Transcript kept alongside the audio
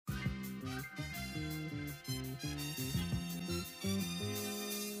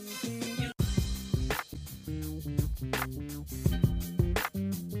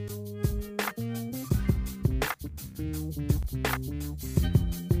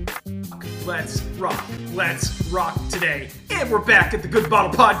let's rock today. And we're back at the Good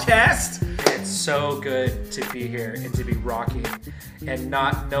Bottle Podcast. It's so good to be here and to be rocking and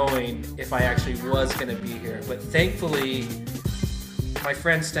not knowing if I actually was going to be here. But thankfully, my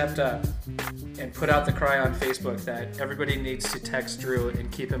friend stepped up and put out the cry on Facebook that everybody needs to text Drew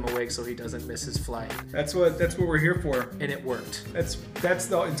and keep him awake so he doesn't miss his flight. That's what we're here for. And it worked. That's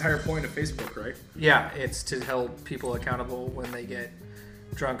the entire point of Facebook, right? Yeah, it's to hold people accountable when they get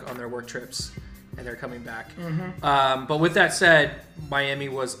drunk on their work trips and they're coming back. Mm-hmm. But with that said, Miami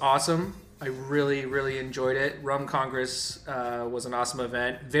was awesome. I really, really enjoyed it. Rum Congress was an awesome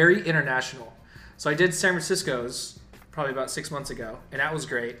event. Very international. So I did San Francisco's probably about 6 months ago, and that was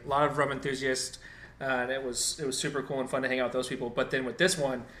great. A lot of rum enthusiasts, and it was super cool and fun to hang out with those people. But then with this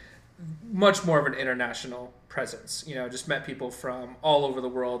one, much more of an international presence. You know, just met people from all over the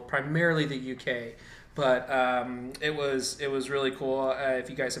world, primarily the UK. But it was really cool. If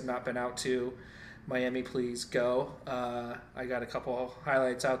you guys have not been out to Miami, please go. I got a couple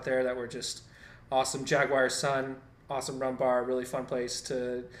highlights out there that were just awesome. Jaguar Sun, awesome rum bar, really fun place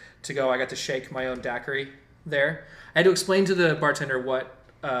to go. I got to shake my own daiquiri there. I had to explain to the bartender what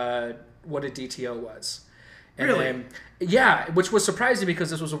a DTO was. And really? Then, yeah, which was surprising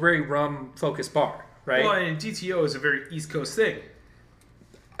because this was a very rum-focused bar, right? Well, and DTO is a very East Coast thing.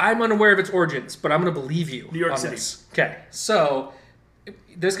 I'm unaware of its origins, but I'm going to believe you. New York on City. This. Okay, so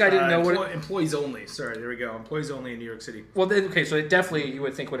this guy didn't know what employees only. Sorry, there we go. Employees only in New York City. Well, okay, so it definitely you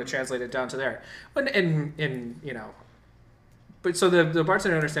would think would have translated down to there, and you know. But so the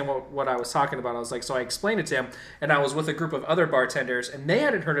bartender understand what I was talking about. I was like, so I explained it to him, and I was with a group of other bartenders, and they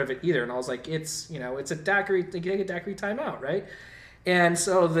hadn't heard of it either. And I was like, it's a daiquiri. You take a daiquiri timeout, right? And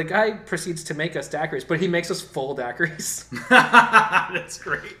so the guy proceeds to make us daiquiris, but he makes us full daiquiris. That's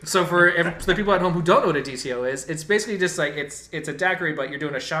great. So for the people at home who don't know what a DTO is, it's basically just like it's a daiquiri, but you're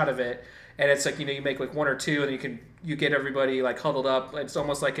doing a shot of it, and it's like you make like one or two, and you get everybody like huddled up. It's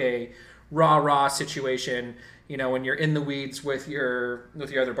almost like a raw situation. You know, when you're in the weeds with your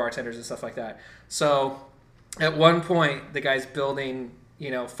other bartenders and stuff like that. So at one point, the guy's building,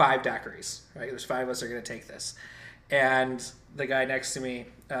 5 daiquiris, right? There's 5 of us are going to take this. And the guy next to me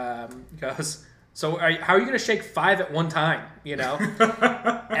goes, so how are you going to shake 5 at one time,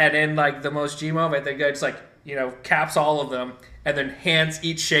 And in like the most G moment, the guy just like, caps all of them and then hands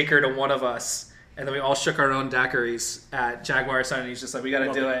each shaker to one of us. And then we all shook our own daiquiris at Jaguar Sun. And he's just like, we got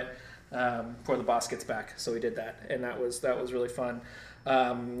to do it. Before the boss gets back, so we did that, and that was really fun.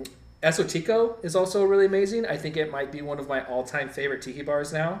 Esotico is also really amazing. I think it might be one of my all-time favorite tiki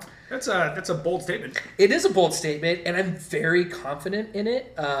bars now. That's a bold statement. It is a bold statement, and I'm very confident in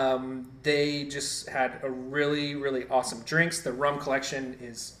it. They just had a really, really awesome drinks. The rum collection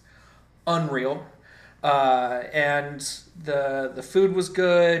is unreal, and the food was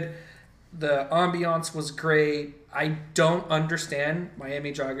good. The ambiance was great. I don't understand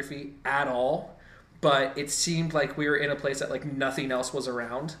Miami geography at all, but it seemed like we were in a place that like nothing else was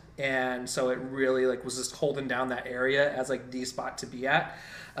around, and so it really like was just holding down that area as like the spot to be at.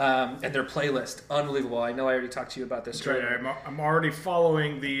 And their playlist, unbelievable. I know I already talked to you about this. That's right. I'm already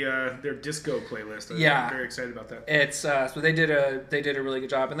following their disco playlist. I'm very excited about that. It's so they did a really good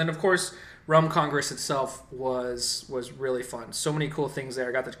job, and then of course Rum Congress itself was really fun. So many cool things there.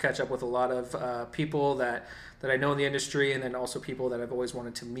 I got to catch up with a lot of people that I know in the industry, and then also people that I've always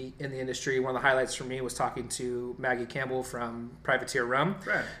wanted to meet in the industry. One of the highlights for me was talking to Maggie Campbell from Privateer Rum,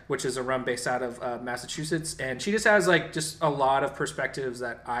 right, which is a rum based out of Massachusetts, and she just has like just a lot of perspectives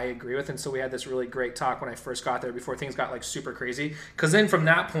that I agree with. And so we had this really great talk when I first got there before things got like super crazy. Because then from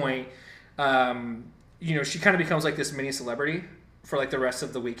that point, she kind of becomes like this mini celebrity for like the rest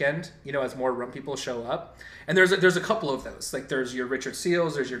of the weekend, as more rum people show up. And there's a couple of those. Like there's your Richard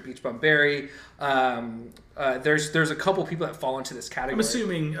Seals, there's your Beach Bum Berry. There's a couple people that fall into this category. I'm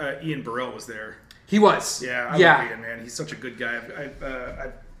assuming Ian Burrell was there. He was. Yeah, I love Ian, man. He's such a good guy.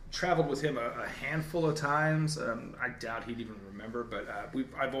 I've traveled with him a handful of times. I doubt he'd even remember, but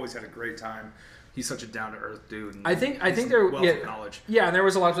I've always had a great time. He's such a down to earth dude. And I think there wealth of knowledge. Yeah, and there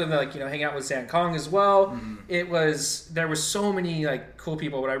was a lot of them that hang out with Zan Kong as well. Mm-hmm. There was so many like cool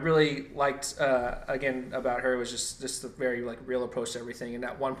people. What I really liked again about her was just the very like real approach to everything. And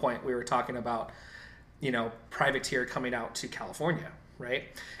at one point we were talking about Privateer coming out to California, right?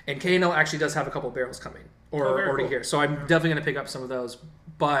 And K&L actually does have a couple barrels coming already here, so I'm definitely going to pick up some of those.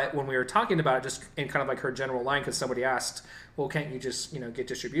 But when we were talking about it, just in kind of like her general line, because somebody asked, well, can't you just get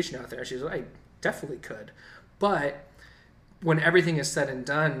distribution out there? She's like, I definitely could, but when everything is said and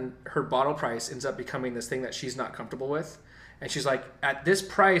done, her bottle price ends up becoming this thing that she's not comfortable with. And she's like, at this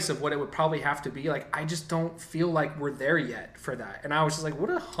price of what it would probably have to be, like, I just don't feel like we're there yet for that. And I was just like, what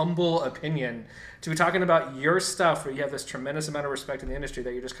a humble opinion to be talking about your stuff where you have this tremendous amount of respect in the industry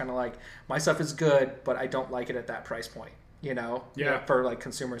that you're just kind of like, my stuff is good, but I don't like it at that price point, you know, for like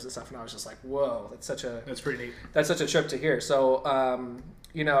consumers and stuff. And I was just like, whoa, that's pretty neat. That's such a trip to hear. So,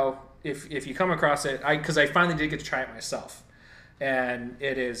 you know, if you come across it, because I finally did get to try it myself, and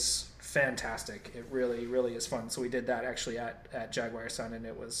it is fantastic. It really, really is fun. So we did that actually at Jaguar Sun, and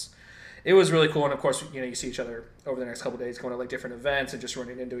it was really cool. And of course, you know, you see each other over the next couple of days going to like different events and just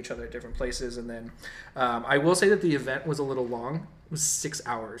running into each other at different places. And then I will say that the event was a little long. It was 6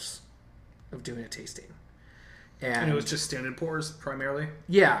 hours of doing a tasting. And it was just stand-in pours primarily?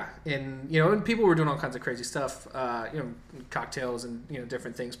 Yeah. And, you know, and people were doing all kinds of crazy stuff, you know, cocktails and, you know,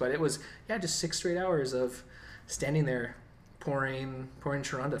 different things. But it was, just 6 straight hours of standing there pouring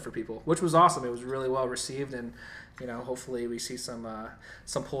Sharonda for people, which was awesome. It was really well received, and you know, hopefully we see some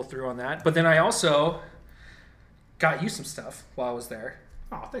pull through on that. But then I also got you some stuff while I was there.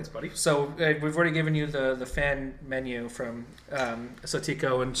 Oh, thanks, buddy. So we've already given you the fan menu from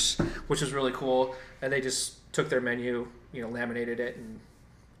Sotico, which is really cool. And they just took their menu, you know, laminated it, and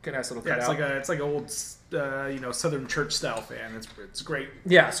got a nice little cutout. It's like old, you know, Southern church style fan. It's great.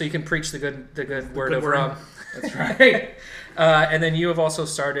 Yeah, so you can preach the good word of rum. That's right. And then you have also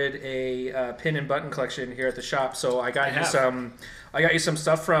started a pin and button collection here at the shop. So I got you some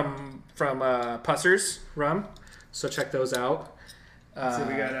stuff from Pussers Rum. So check those out. So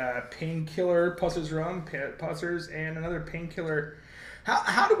we got Painkiller, Pussers Rum, Pussers, and another Painkiller.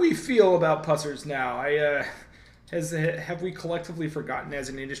 How do we feel about Pussers now? Have we collectively forgotten as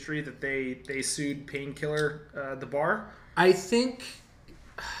an industry that they sued Painkiller, the bar? I think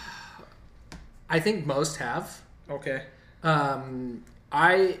most have. Okay. I'm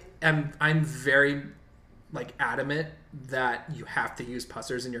very like adamant that you have to use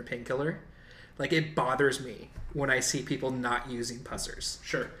Pussers in your Painkiller. Like, it bothers me when I see people not using Pussers.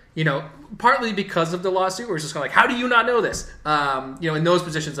 Sure. You know, partly because of the lawsuit, where it's just kind of like, how do you not know this? You know, in those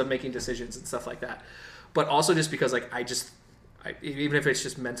positions of making decisions and stuff like that. But also just because, like, even if it's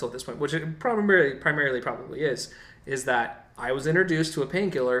just mental at this point, which it primarily probably is that I was introduced to a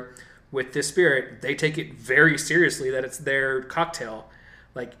Painkiller with this spirit. They take it very seriously that it's their cocktail.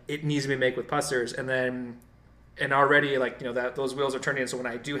 Like, it needs to be made with Pussers. And already, like, you know, that those wheels are turning. So when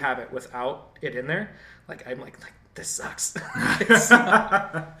I do have it without it in there, like, I'm like this sucks.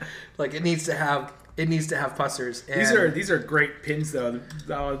 Like, it needs to have Pussers. And these are great pins though.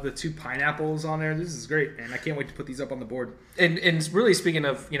 The two pineapples on there. This is great, and I can't wait to put these up on the board. And really, speaking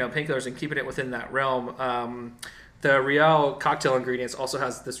of, you know, Painkillers and keeping it within that realm, the Real cocktail ingredients also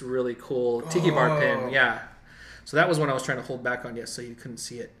has this really cool tiki bar pin. Yeah. So that was one I was trying to hold back on, so you couldn't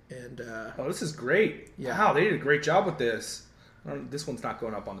see it. And this is great. Yeah. Wow, they did a great job with this. This one's not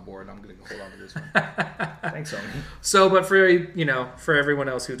going up on the board. I'm going to hold on to this one. Thanks, Omi. So, but for everyone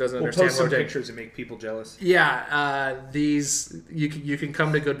else who doesn't understand, post some pictures and make people jealous. Yeah, these you can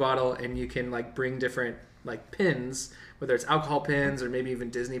come to Good Bottle and you can like bring different like pins, whether it's alcohol pins or maybe even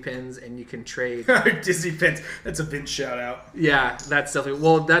Disney pins, and you can trade. Disney pins. That's a Vince shout out. Yeah, that's definitely.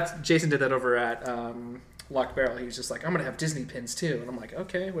 Well, Jason did that over at Locked Barrel. He was just like, I'm gonna have Disney pins too, and I'm like,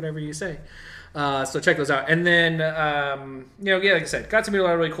 okay, whatever you say. So check those out. And then, like I said, got to meet a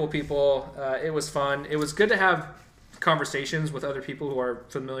lot of really cool people. It was fun. It was good to have conversations with other people who are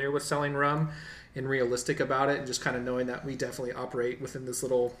familiar with selling rum and realistic about it, and just kind of knowing that we definitely operate within this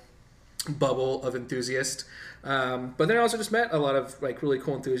little bubble of enthusiasts. But then I also just met a lot of like really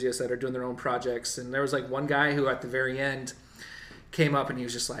cool enthusiasts that are doing their own projects. And there was like one guy who at the very end came up and he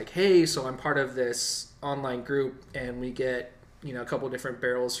was just like, hey, so I'm part of this online group and we get, you know, a couple of different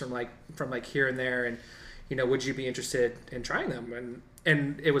barrels from here and there, and, you know, would you be interested in trying them?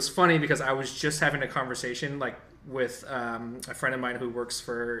 And it was funny because I was just having a conversation like with a friend of mine who works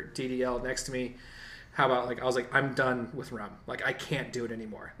for DDL next to me. How about, like, I was like, I'm done with rum. Like, I can't do it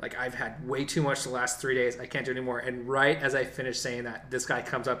anymore. Like, I've had way too much the last 3 days. I can't do it anymore. And right as I finished saying that, this guy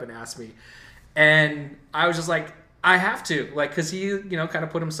comes up and asks me, and I was just like, I have to, like, because he, you know, kind of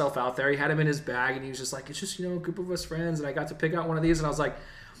put himself out there. He had him in his bag, and he was just like, it's just, you know, a group of us friends, and I got to pick out one of these, and I was like,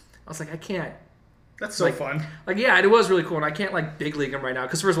 I can't. That's so fun. Like, yeah, it was really cool, and I can't, like, big league him right now,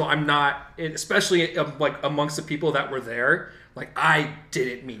 because first of all, I'm not, especially, like, amongst the people that were there, like, I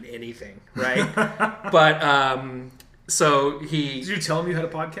didn't mean anything, right? But, so he... Did you tell him you had a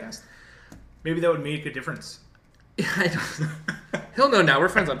podcast? Maybe that would make a difference. I don't... He'll know now. We're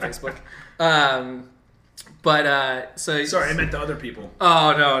friends on Facebook. So sorry, I meant the other people.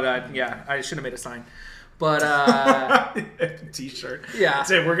 Oh no, yeah, I should have made a sign. But T-shirt. Yeah.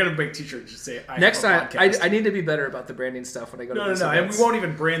 Say we're gonna make T-shirts. Just say next time. I need to be better about the branding stuff when I go to No. And we won't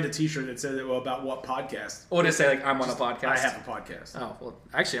even brand the T-shirt that says about what podcast. Or just say like I'm on a podcast. I have a podcast. Oh well,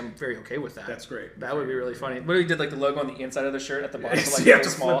 actually I'm very okay with that. That's great. That would be really funny. What if we did like the logo on the inside of the shirt at the bottom? So like you have to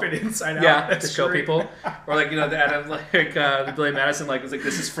small. flip it inside out. Yeah, That's to show great. people, or like the Adam the Billy Madison was like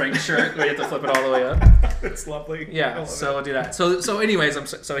this is Frank's shirt where you have to flip it all the way up. That's lovely. Yeah, so we'll do that. So anyways,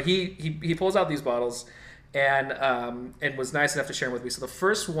 he pulls out these bottles, and was nice enough to share them with me. So the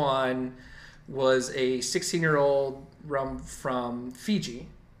first one was a 16-year-old rum from Fiji,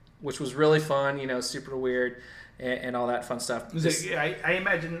 which was really fun. Super weird, and all that fun stuff. I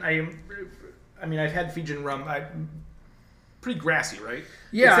imagine I mean I've had Fijian rum. Pretty grassy, right?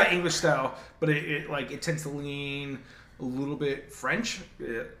 Yeah, it's that English style, but it tends to lean a little bit French.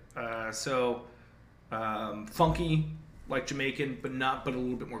 Funky like Jamaican, but a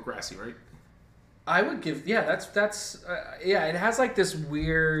little bit more grassy, right? I would give that's it has like this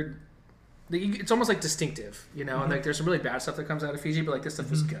weird. It's almost like distinctive, and like there's some really bad stuff that comes out of Fiji, but like this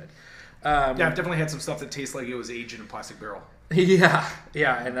stuff is good. I've definitely had some stuff that tastes like it was aged in a plastic barrel. Yeah,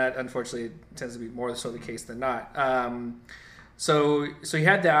 and that unfortunately tends to be more so the case than not. So he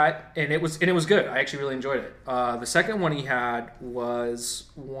had that, and it was good. I actually really enjoyed it. The second one he had was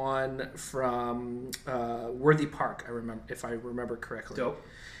one from Worthy Park. If I remember correctly. Dope.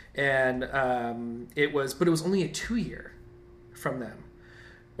 And it was only a 2-year from them,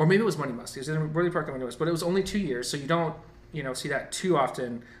 or maybe it was Money Must. It was in Worthy Park and Money Must, but it was only 2 years, so you don't see that too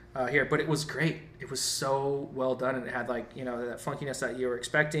often here. But it was great. It was so well done, and it had like that funkiness that you were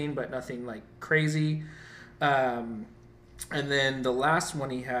expecting, but nothing like crazy. And then the last one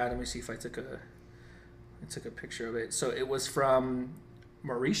he had, let me see if I took a picture of it. So it was from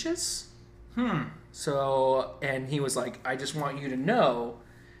Mauritius. So, and he was like, I just want you to know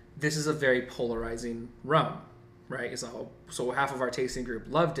this is a very polarizing rum, right? So half of our tasting group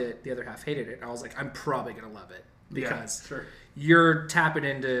loved it, the other half hated it. And I was like, I'm probably going to love it because you're tapping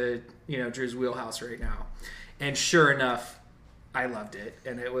into, Drew's wheelhouse right now. And sure enough, I loved it.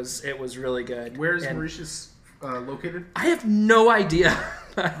 And it was really good. Where's Mauritius located? I have no idea.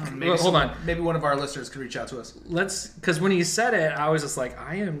 Hold on. Maybe one of our listeners could reach out to us. Because when he said it, I was just like,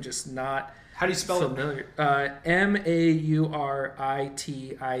 I am just not. How do you spell familiar. it?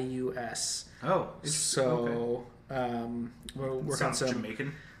 Mauritius. Oh, so okay. We're working Sounds on some.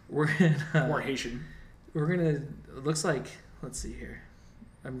 Jamaican. We're gonna, more Haitian. We're gonna. It looks like. Let's see here.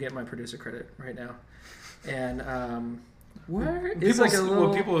 I'm getting my producer credit right now, and where is like a little.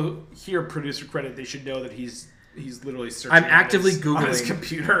 When people hear producer credit, they should know that he's literally searching. I'm actively Googling on his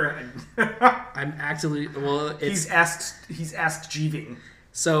computer. I'm actively he's asked Jeeving.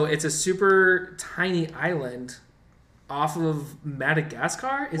 So it's a super tiny island off of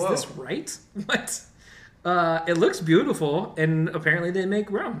Madagascar. Is this right? What? It looks beautiful, and apparently they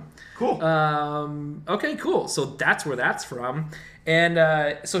make rum. Cool. Okay, cool. So that's where that's from.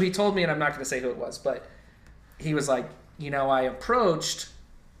 And so he told me, and I'm not going to say who it was, but he was like, I approached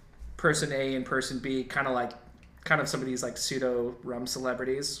person A and person B, kind of some of these like pseudo rum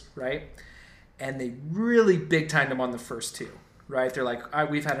celebrities, right? And they really big timed them on the first two. Right? They're like,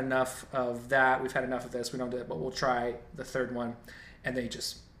 we've had enough of that. We've had enough of this. We don't do it, but we'll try the third one. And they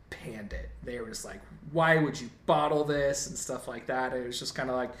just panned it. They were just like, why would you bottle this and stuff like that? And it was just kind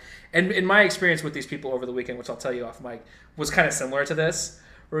of like, and in my experience with these people over the weekend, which I'll tell you off mic, was kind of similar to this,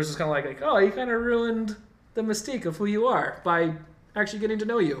 where it was just kind of like, oh, you kind of ruined the mystique of who you are by actually getting to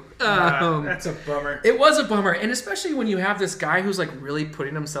know you. That's a bummer. It was a bummer. And especially when you have this guy who's like really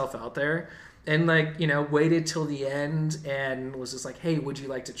putting himself out there. And waited till the end and was just like, "Hey, would you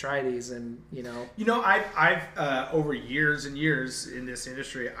like to try these?" And I've over years and years in this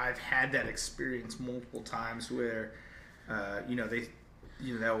industry, I've had that experience multiple times where, that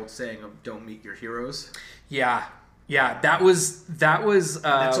old saying of "don't meet your heroes." Yeah, that was.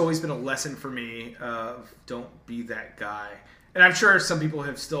 That's always been a lesson for me of don't be that guy. And I'm sure some people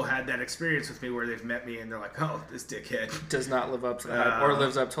have still had that experience with me where they've met me and they're like, "Oh, this dickhead does not live up to the hype, or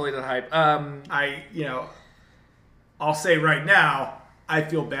lives up totally to the hype." I'll say right now, I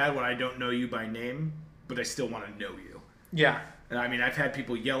feel bad when I don't know you by name, but I still want to know you. Yeah. And I mean, I've had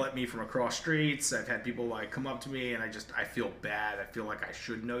people yell at me from across streets. I've had people like come up to me, and I feel bad. I feel like I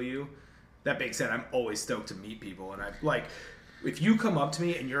should know you. That being said, I'm always stoked to meet people, and if you come up to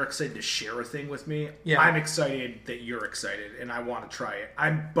me and you're excited to share a thing with me, I'm excited that you're excited and I want to try it.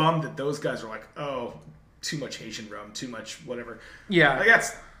 I'm bummed that those guys are like, oh, too much Haitian rum, too much whatever. Yeah. Like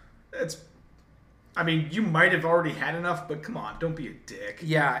that's I mean, you might have already had enough, but come on, don't be a dick.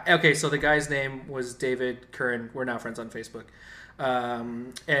 Yeah. Okay, so the guy's name was David Curran. We're now friends on Facebook.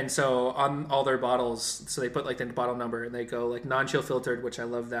 And so on all their bottles, so they put like the bottle number and they go like non-chill filtered, which I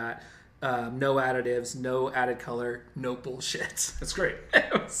love that. No additives, no added color, no bullshit. That's great.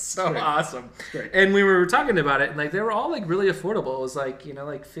 It was so awesome. That's great. And we were talking about it, and like they were all like really affordable. It was like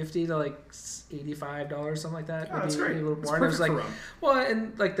like $50 to like $85, something like that. Oh, that's great. A little more. And it was like, well,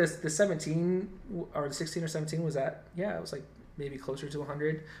 and like the 17 or the 16 or 17 was that? Yeah, it was like maybe closer to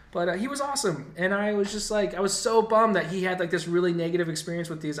 100. But he was awesome, and I was just like, I was so bummed that he had like this really negative experience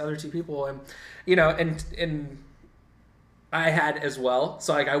with these other two people, and and I had as well,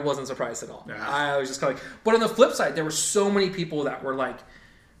 so like I wasn't surprised at all. Yeah. I was just kind of like, but on the flip side, there were so many people that were like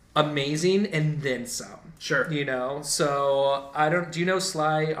amazing and then some. Sure. So I don't. Do you know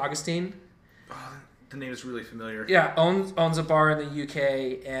Sly Augustine? Oh, the name is really familiar. Yeah, owns a bar in the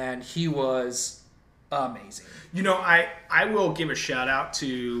UK, and he was amazing. I will give a shout out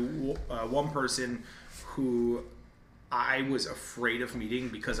to one person who I was afraid of meeting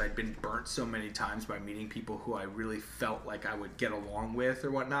because I'd been burnt so many times by meeting people who I really felt like I would get along with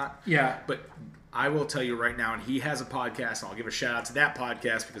or whatnot. Yeah. But I will tell you right now, and he has a podcast, and I'll give a shout out to that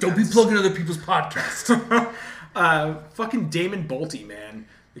podcast. Because don't be plugging other people's podcasts. Fucking Damon Bolte, man.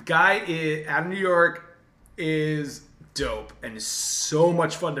 The guy out of New York is dope and is so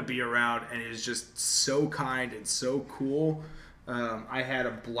much fun to be around and is just so kind and so cool. I had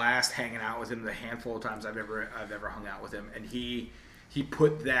a blast hanging out with him the handful of times I've ever hung out with him, and he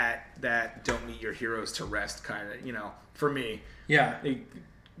put that don't meet your heroes to rest kind of, for me. Yeah. He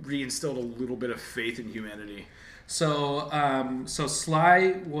reinstilled a little bit of faith in humanity. So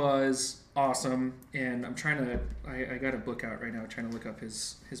Sly was awesome, and I'm trying to I got a book out right now trying to look up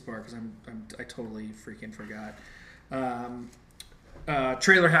his bar because I totally freaking forgot.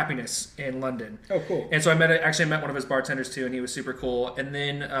 Trailer Happiness in London. Oh, cool. And so I met one of his bartenders too, and he was super cool. And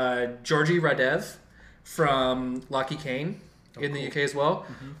then Georgie Radev from Locky Kane in the UK as well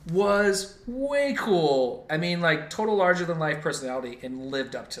was way cool. I mean, like total larger than life personality and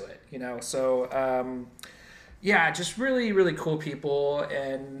lived up to it, So yeah, just really, really cool people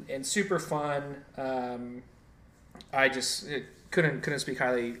and super fun. I just couldn't speak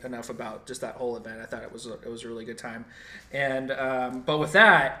highly enough about just that whole event. I thought it was a really good time. And but with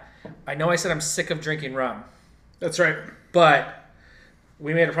that, I know I said I'm sick of drinking rum. That's right. But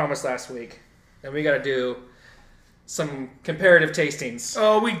we made a promise last week, and we got to do some comparative tastings.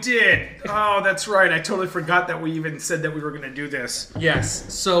 Oh, we did. Oh, that's right. I totally forgot that we even said that we were going to do this.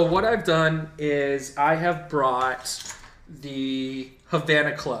 Yes. So what I've done is I have brought the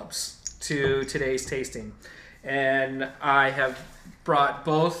Havana clubs to today's tasting. And I have brought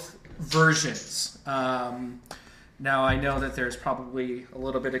both versions. Now I know that there's probably a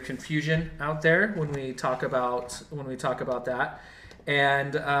little bit of confusion out there when we talk about that.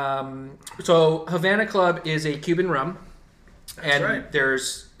 And so Havana Club is a Cuban rum, and right.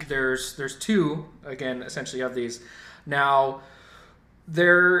 there's two again essentially of these. Now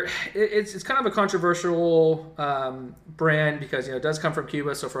it's kind of a controversial brand because it does come from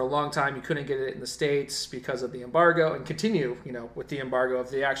Cuba. So for a long time you couldn't get it in the States because of the embargo, and continue with the embargo of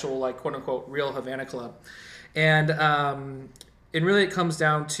the actual like quote unquote real Havana Club. And really it comes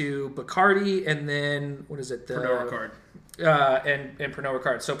down to Bacardi and then what is it? Pernod Ricard. And Pernod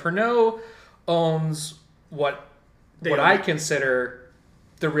Ricard. So Pernod owns what I consider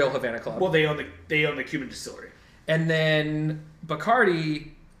the real Havana Club. Well, they own the Cuban distillery. And then Bacardi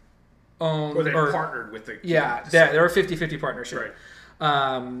owned... Or they're partnered with the Cuban distillery. They're a 50-50 partnership. Right.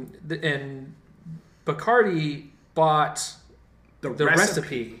 And Bacardi bought the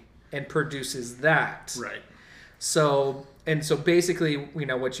recipe and produces that. Right. So basically,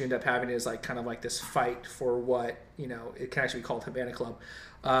 what you end up having is like kind of like this fight for what, it can actually be called Havana Club.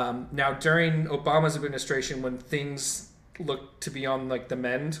 Now, during Obama's administration, when things looked to be on like the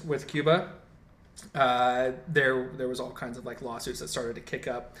mend with Cuba, there was all kinds of like lawsuits that started to kick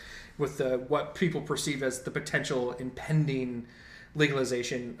up with what people perceive as the potential impending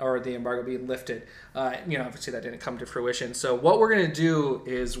legalization or the embargo being lifted. Obviously that didn't come to fruition. So what we're going to do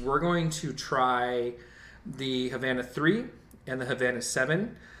is we're going to try the Havana 3 and the Havana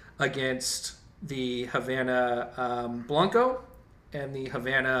 7 against the Havana Blanco and the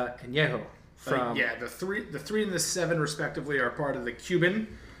Havana Añejo. The 3 and the 7 respectively are part of the Cuban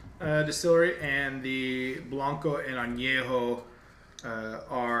distillery, and the Blanco and Añejo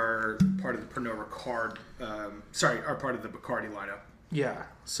are part of the Pernod Ricard. Are part of the Bacardi lineup. Yeah.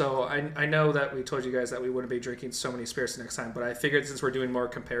 So I know that we told you guys that we wouldn't be drinking so many spirits next time, but I figured since we're doing more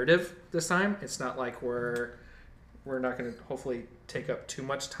comparative this time, it's not like we're not going to hopefully take up too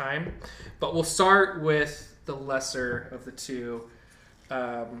much time. But we'll start with the lesser of the two.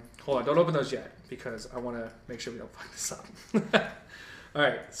 Hold on, don't open those yet because I want to make sure we don't fuck this up. All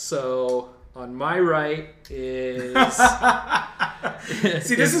right, so on my right is.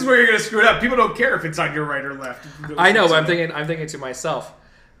 See, this is where you're gonna screw it up. People don't care if it's on your right or left. I know, but I'm thinking to myself.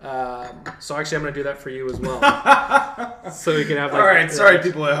 So actually, I'm gonna do that for you as well, so we can have. Like, all right, sorry,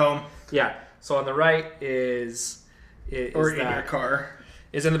 people at home. Yeah. So on the right is or in your car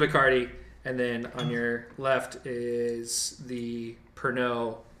is in the Bacardi, and then on your left is the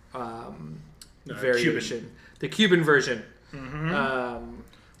Pernod variation, Cuban. The Cuban version. Mm-hmm.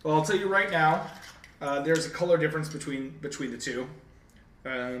 Well, I'll tell you right now, there's a color difference between the two.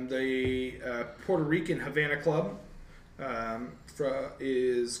 The Puerto Rican Havana Club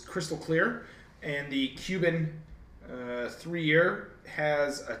is crystal clear, and the Cuban 3-year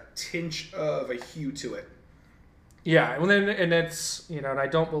has a tinge of a hue to it. Yeah, and it's and I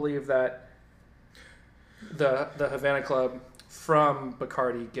don't believe that the Havana Club from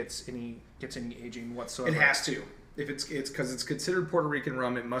Bacardi gets any aging whatsoever. It has to. If it's because it's considered Puerto Rican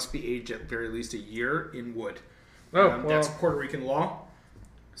rum, it must be aged at very least a year in wood. That's Puerto Rican law.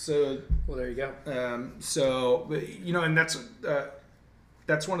 So there you go. And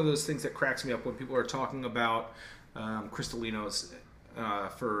that's one of those things that cracks me up when people are talking about Cristalinos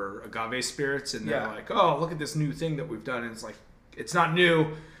for agave spirits, and they're like, "Oh, look at this new thing that we've done." And it's like, it's not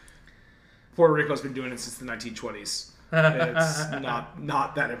new. Puerto Rico's been doing it since the 1920s. It's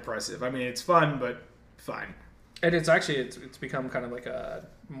not that impressive. I mean, it's fun, but fine. And it's become kind of like a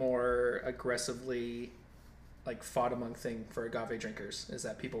more aggressively like fought among thing for agave drinkers, is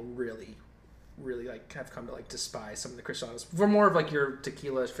that people really like have come to like despise some of the Cristalinos for more of like your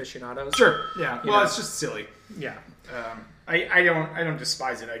tequila aficionados. Sure. Yeah. Well, it's just silly. Yeah. I don't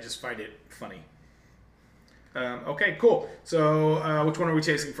despise it. I just find it funny. Okay, cool. So which one are we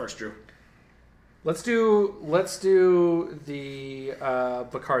tasting first, Drew? Let's do the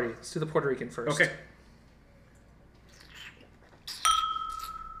Bacardi. Let's do the Puerto Rican first. Okay.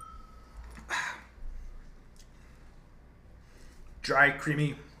 Dry,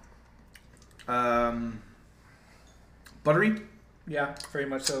 creamy, buttery. Yeah, very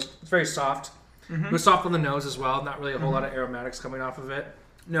much so. It's very soft. Mm-hmm. It was soft on the nose as well. Not really a whole lot of aromatics coming off of it.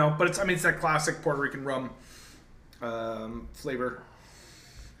 No, but it's that classic Puerto Rican rum flavor,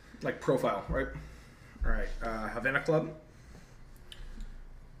 like profile, right? All right, Havana Club.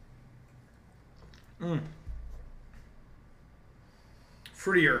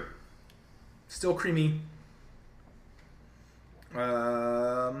 Fruitier, still creamy.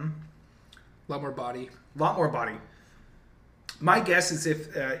 A lot more body. My guess is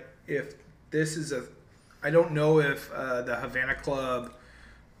if this is I don't know if the Havana Club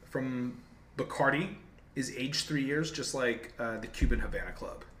from Bacardi is aged 3 years, just like the Cuban Havana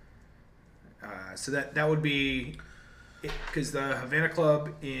Club. So that would be because the Havana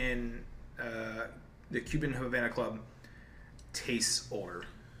Club in the Cuban Havana Club tastes older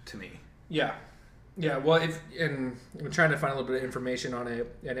to me. Yeah. Yeah, well, I'm trying to find a little bit of information on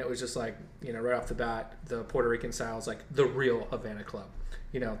it, and it was just like, right off the bat, the Puerto Rican style is like the real Havana Club.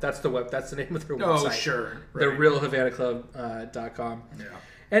 That's the name of their website. Oh, sure. Right. The real Havana Club.com. Yeah.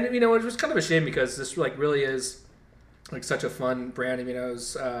 And it was kind of a shame because this like really is like such a fun brand. It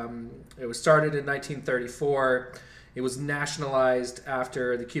was started in 1934. It was nationalized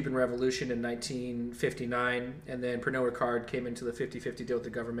after the Cuban Revolution in 1959, and then Pernod Ricard came into the 50-50 deal with the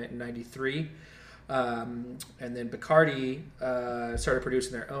government in 93. And then Bacardi started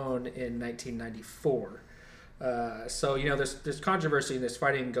producing their own in 1994. So this controversy and this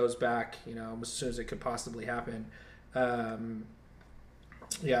fighting goes back as soon as it could possibly happen. Since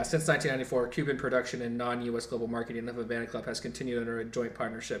 1994, Cuban production and non-U.S. global marketing of Havana Club has continued under a joint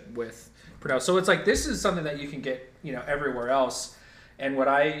partnership with Pernod. So it's like this is something that you can get everywhere else. And what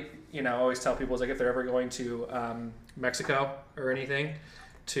I always tell people is like if they're ever going to Mexico or anything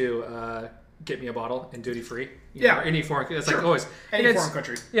to get me a bottle in duty free. Or any foreign. It's like always any foreign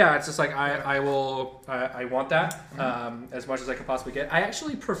country. Yeah, it's just like I want that as much as I can possibly get. I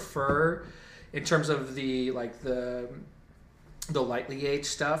actually prefer, in terms of the lightly aged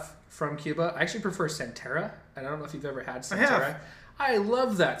stuff from Cuba, I actually prefer Centera. I don't know if you've ever had Centera. I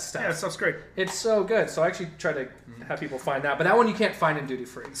love that stuff. Yeah, that stuff's great. It's so good. So I actually try to have people find that. But that one you can't find in duty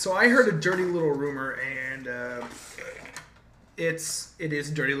free. So I heard a dirty little rumor, and it is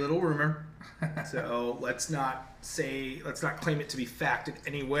a dirty little rumor. So let's not claim it to be fact in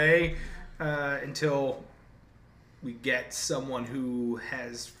any way until we get someone who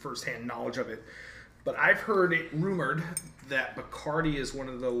has firsthand knowledge of it. But I've heard it rumored that Bacardi is one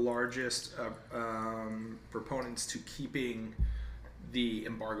of the largest proponents to keeping the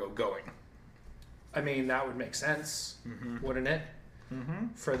embargo going. I mean, that would make sense, wouldn't it?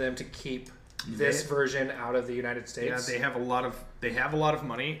 for them to keep this version out of the United States. Yeah, they have a lot of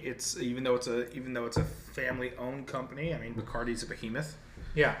money. It's even though it's a family owned company. I mean, Bacardi's a behemoth.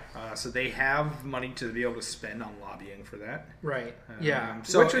 Yeah. So they have money to be able to spend on lobbying for that. Right. Yeah.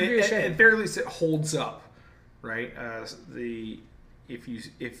 So which would be a shame. at very least it holds up, right?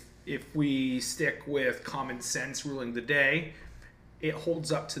 If we stick with common sense ruling the day, it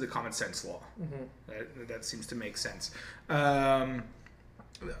holds up to the common sense law. That seems to make sense,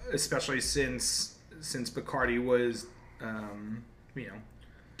 especially since Bacardi was,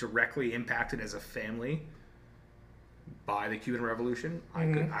 directly impacted as a family by the Cuban Revolution.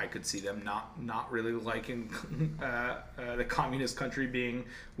 I could see them not really liking the communist country being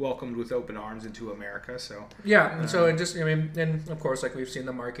welcomed with open arms into America. So yeah, and so and of course, like we've seen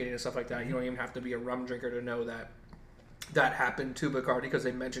the marketing and stuff like that. You don't even have to be a rum drinker to know that happened to Bacardi because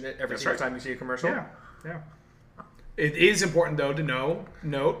they mention it every single time you see a commercial. Yeah. It is important though to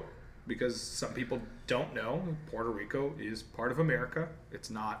note because some people don't know Puerto Rico is part of America. It's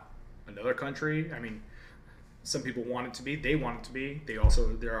not another country. I mean, some people want it to be. They want it to be.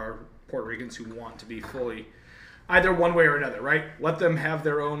 There are Puerto Ricans who want to be fully, either one way or another, right? Let them have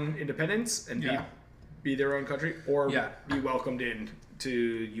their own independence and be their own country, or be welcomed in to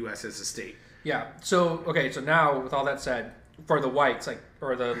U.S. as a state. Yeah. So so now with all that said, for the whites,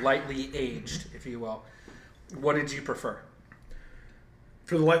 or the lightly aged, if you will, what did you prefer?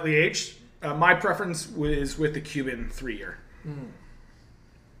 For the lightly aged, my preference was with the Cuban 3-year.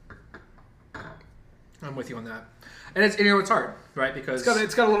 I'm with you on that, and it's hard, right? Because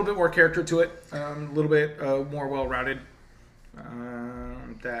it's got a little bit more character to it, a little bit more well-rounded.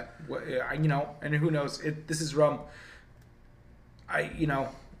 And who knows? This is rum. I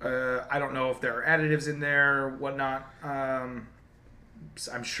don't know if there are additives in there, whatnot. I'm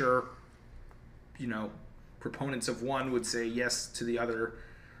sure, proponents of one would say yes to the other,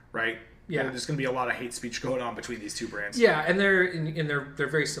 right? Yeah, there's going to be a lot of hate speech going on between these two brands. Yeah, and they're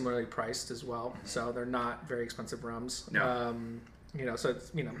very similarly priced as well, so they're not very expensive rums. No. So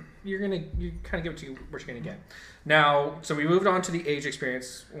it's you kind of give it to what you're gonna get. Now, so we moved on to the age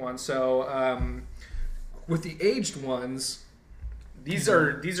experience one. So with the aged ones, these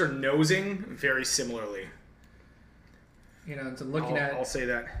are nosing very similarly. So looking I'll say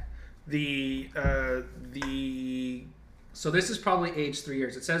that the so this is probably aged 3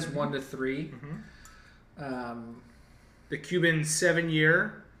 years. It says 1 to 3. The Cuban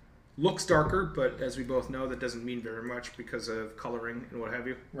 7-year looks darker, but as we both know, that doesn't mean very much because of coloring and what have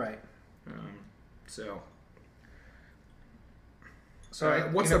you. Right.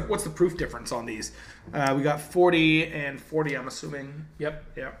 What's the proof difference on these? We got 40 and 40. I'm assuming. Yep.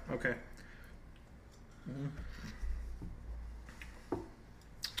 Yeah. Okay.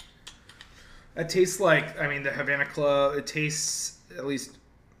 It tastes like, the Havana Club. It tastes at least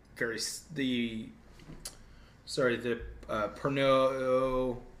the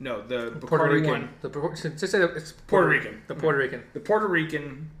Pernod. No, the Puerto Rican one. It's Puerto Rican. The Puerto Rican. The Puerto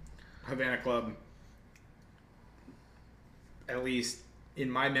Rican Havana Club, at least in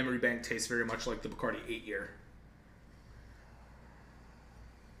my memory bank, tastes very much like the Bacardi 8-year.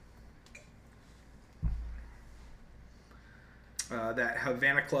 That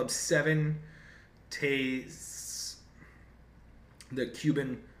Havana Club 7 tastes the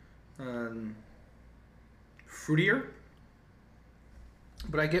Cuban fruitier.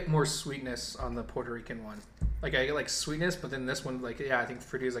 But I get more sweetness on the Puerto Rican one. I get sweetness, but then this one, I think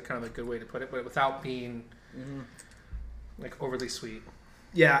fruity is kind of a good way to put it, but without being overly sweet.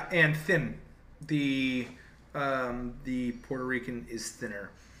 Yeah, and thin. The Puerto Rican is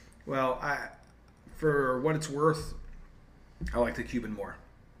thinner. Well, for what it's worth, I like the Cuban more.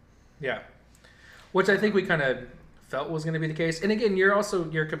 Yeah, which I think we kind of felt was going to be the case. And again,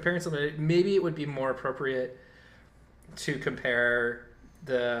 you're comparing something. Maybe it would be more appropriate to compare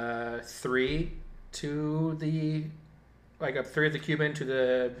the 3 to the a 3 of the Cuban to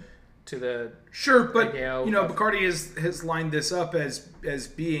the sure, but Bacardi has lined this up as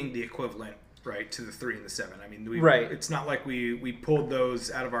being the equivalent, right, to the 3 and the 7. Right. It's not like we pulled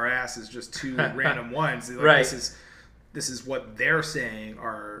those out of our asses, just two random ones. Right. This is what they're saying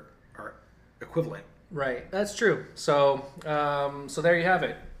are equivalent. Right. That's true. So so there you have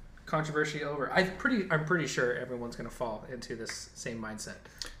it. Controversy over. I'm pretty sure everyone's going to fall into this same mindset.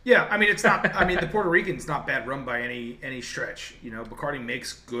 Yeah, it's not. The Puerto Rican's not bad rum by any stretch. Bacardi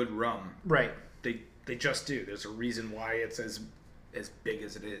makes good rum. Right. They just do. There's a reason why it's as big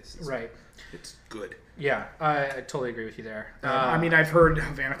as it is. Right. It's good. Yeah, I totally agree with you there. I've heard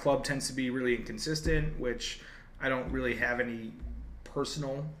Havana Club tends to be really inconsistent, which I don't really have any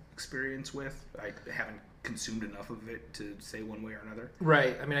personal experience with. I haven't consumed enough of it to say one way or another.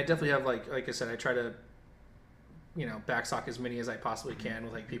 Right. I mean, I definitely have like I said, I try to, backstock as many as I possibly can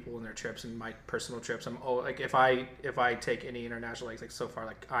with like people and their trips and my personal trips. I'm like if I take any international like so far,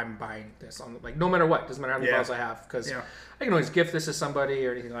 like I'm buying this on like no matter what, doesn't matter how many bottles I have, because I can always gift this to somebody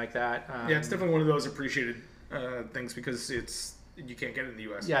or anything like that. It's definitely one of those appreciated things because you can't get it in the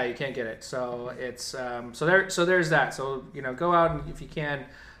U.S. Yeah, you can't get it. So it's so there's that. So go out and if you can.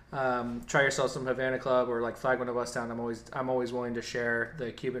 Try yourself some Havana Club or like flag one of us down. I'm always willing to share the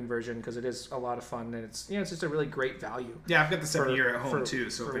Cuban version because it is a lot of fun and it's it's just a really great value. Yeah, I've got the 7-year at home too.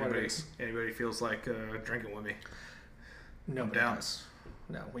 So if anybody feels like drinking with me, nobody does.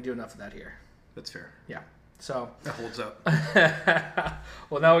 No, we do enough of that here. That's fair. Yeah. So that holds up.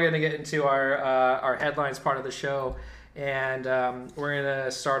 Well, now we're going to get into our headlines part of the show. And we're going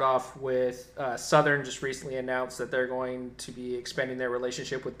to start off with Southern just recently announced that they're going to be expanding their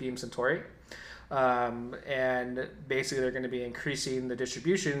relationship with Beam Suntory. And basically they're going to be increasing the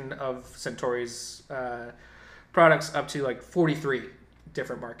distribution of Suntory's products up to like 43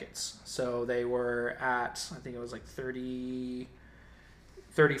 different markets. So they were at, I think it was like 34.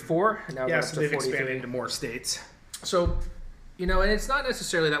 And now so they've expanded into more states. So, and it's not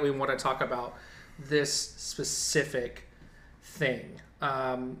necessarily that we want to talk about this specific thing.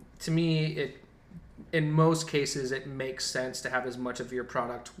 To me, in most cases, it makes sense to have as much of your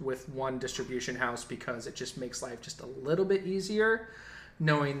product with one distribution house because it just makes life just a little bit easier,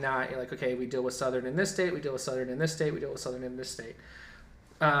 knowing that you're like, okay, we deal with Southern in this state, we deal with Southern in this state, we deal with Southern in this state.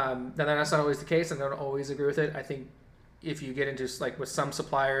 Now, that's not always the case. I don't always agree with it. I think if you get into like with some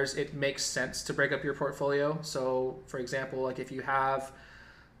suppliers, it makes sense to break up your portfolio. So, for example, like if you have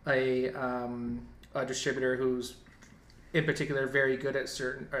a distributor who's in particular very good at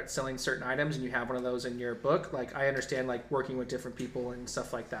selling certain items and you have one of those in your book, like I understand like working with different people and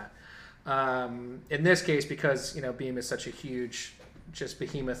stuff like that. In this case, because Beam is such a huge just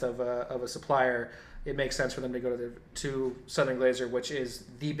behemoth of a supplier, it makes sense for them to go to Southern Glazer, which is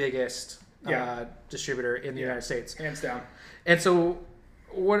the biggest distributor in the United States, hands down. And so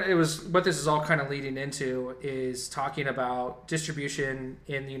what this is all kind of leading into is talking about distribution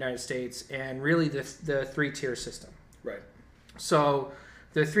in the United States and really the 3-tier system. Right. So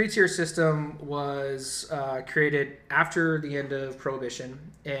the 3-tier system was created after the end of Prohibition,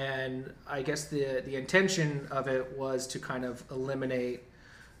 and I guess the intention of it was to kind of eliminate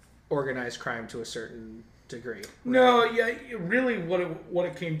organized crime to a certain degree. Right? No, really what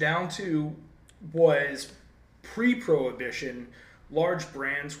it came down to was pre-Prohibition, large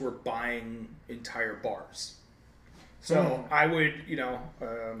brands were buying entire bars. So I would,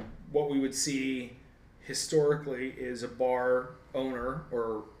 what we would see historically is a bar owner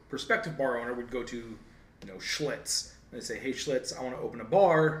or prospective bar owner would go to, Schlitz. And they say, hey, Schlitz, I want to open a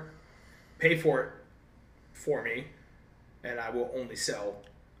bar, pay for it for me, and I will only sell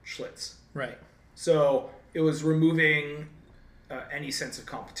Schlitz. Right. So it was removing any sense of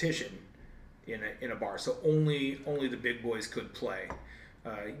competition in a bar. So only the big boys could play.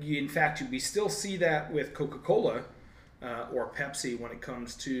 In fact, we still see that with Coca-Cola or Pepsi when it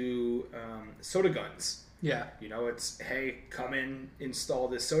comes to soda guns. Yeah. It's, hey, come in, install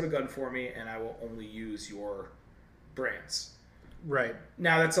this soda gun for me, and I will only use your brands. Right.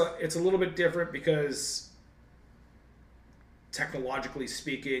 Now, it's a little bit different because technologically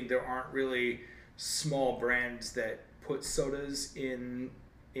speaking, there aren't really small brands that put sodas in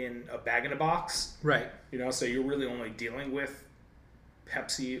a bag-in-a-box. Right. So you're really only dealing with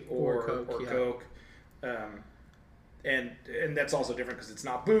Pepsi or Coke. And that's also different because it's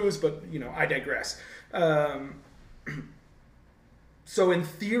not booze, but, I digress. So in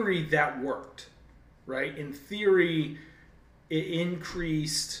theory, that worked, right? In theory, it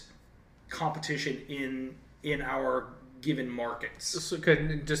increased competition in our given markets. So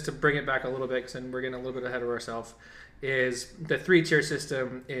just to bring it back a little bit, because we're getting a little bit ahead of ourselves, is the 3-tier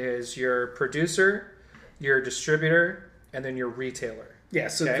system is your producer, your distributor, and then your retailer. Yeah,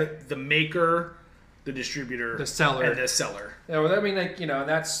 so the maker, the distributor, the seller, and the seller. Yeah, well, I mean,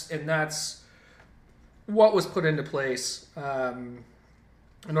 that's what was put into place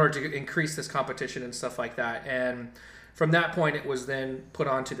in order to increase this competition and stuff like that. And from that point, it was then put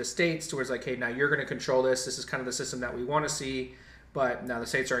onto the states, to where it's like, hey, now you're going to control this. This is kind of the system that we want to see, but now the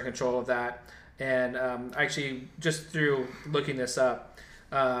states are in control of that. And actually, just through looking this up,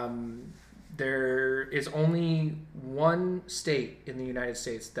 there is only one state in the United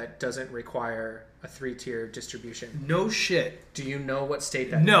States that doesn't require a 3-tier distribution. No shit. Do you know what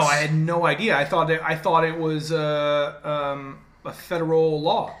state that is? No, I had no idea. I thought it was a federal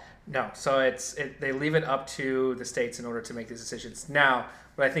law. No, so they leave it up to the states in order to make these decisions. Now,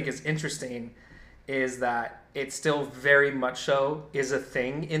 what I think is interesting is that it still very much so is a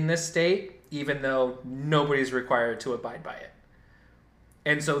thing in this state, even though nobody's required to abide by it.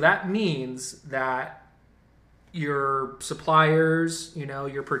 And so that means that your suppliers,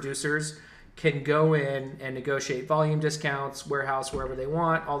 your producers can go in and negotiate volume discounts, warehouse, wherever they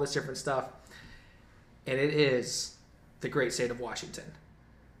want, all this different stuff. And it is the great state of Washington,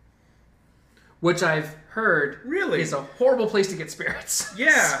 which I've heard really is a horrible place to get spirits.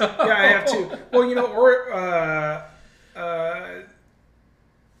 Yeah, So... yeah, I have too. Well,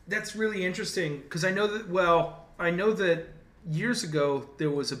 that's really interesting because I know that years ago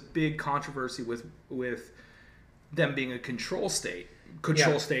there was a big controversy with them being a control state.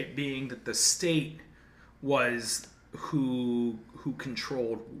 Control state being that the state was who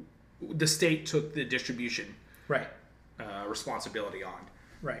controlled. The state took the distribution responsibility on.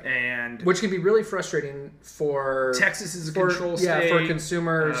 Right. And which can be really frustrating for Texas is a control state. Yeah, for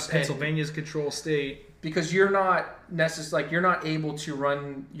consumers. Pennsylvania's a control state. Because you're not you're not able to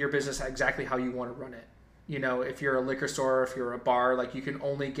run your business exactly how you want to run it. If you're a liquor store, if you're a bar, you can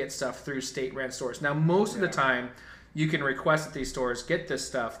only get stuff through state-ran stores. Now, most of the time, you can request that these stores get this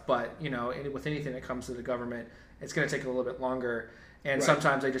stuff, but, with anything that comes to the government, it's going to take a little bit longer. And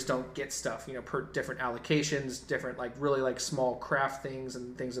sometimes they just don't get stuff, per different allocations, different, really small craft things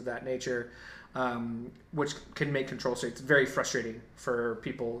and things of that nature, which can make control states very frustrating for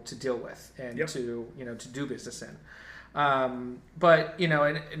people to deal with and to do business in. But,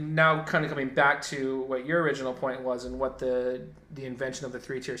 and now kind of coming back to what your original point was and what the invention of the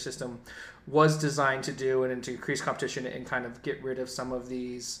 3-tier system was designed to do and to increase competition and kind of get rid of some of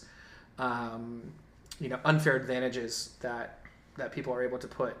these, unfair advantages that people are able to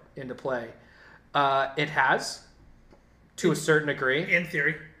put into play. It has, to a certain degree. In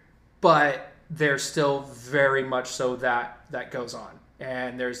theory. But there's still very much so that goes on.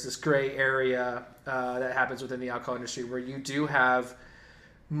 And there's this gray area that happens within the alcohol industry where you do have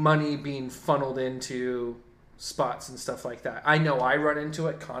money being funneled into spots and stuff like that. I know I run into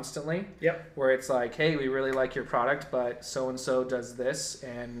it constantly. Yep. Where it's like, hey, we really like your product, but so-and-so does this.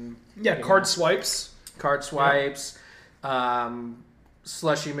 And card swipes. Card swipes.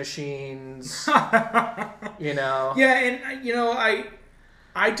 Slushy machines. Yeah, and,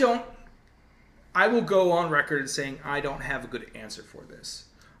 I will go on record saying I don't have a good answer for this.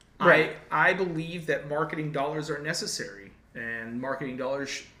 Right. I believe that marketing dollars are necessary, and marketing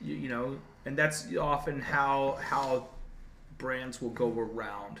dollars, and that's often how brands will go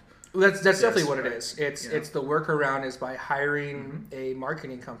around. That's definitely what it is. It's the workaround is by hiring a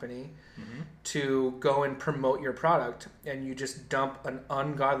marketing company to go and promote your product, and you just dump an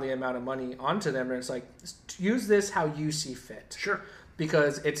ungodly amount of money onto them, and it's like, use this how you see fit. Sure.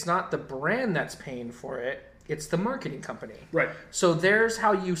 Because it's not the brand that's paying for it, it's the marketing company. Right. So there's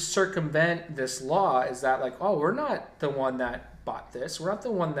how you circumvent this law is that we're not the one that bought this. We're not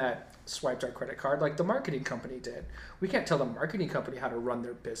the one that swiped our credit card like the marketing company did. We can't tell the marketing company how to run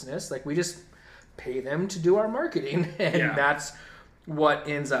their business. We just pay them to do our marketing. And that's what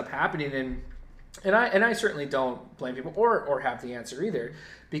ends up happening. And I certainly don't blame people or have the answer either.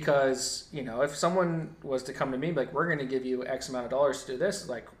 Because, if someone was to come to me and be like, we're going to give you X amount of dollars to do this,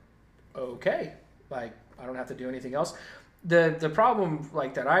 okay. I don't have to do anything else. The problem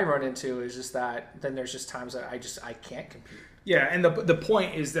that I run into is just that then there's just times that I can't compete. Yeah, and the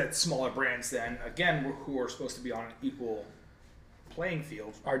point is that smaller brands then, again, who are supposed to be on an equal playing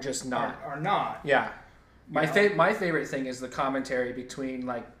field, are just not. Are not. Yeah. My favorite thing is the commentary between,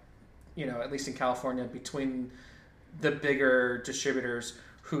 at least in California, between the bigger distributors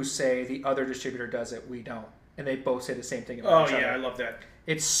who say the other distributor does it, we don't. And they both say the same thing about each other. I love that.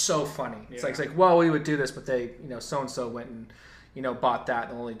 It's so funny. Yeah. It's like, well, we would do this, but they, so-and-so went and, bought that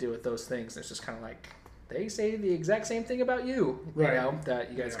and only do it those things. And it's just kind of like, they say the exact same thing about you, right.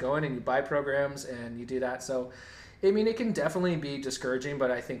 That you guys go in and you buy programs and you do that. So, it can definitely be discouraging,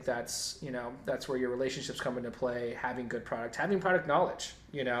 but I think that's where your relationships come into play, having good product, having product knowledge,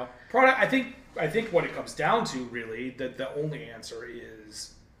 Product, I think what it comes down to really, that the only answer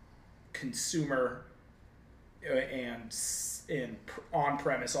is consumer and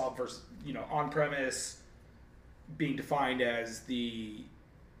on-premise versus, on-premise being defined as the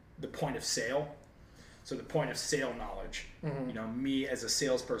point of sale. So the point of sale knowledge, me as a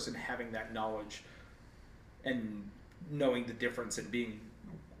salesperson having that knowledge and knowing the difference and being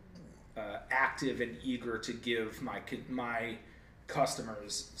active and eager to give my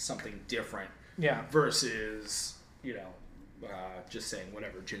customers something different. Yeah. Versus, just saying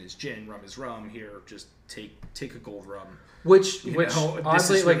whatever, gin is gin, rum is rum. Here, just take a gold rum. Which honestly, this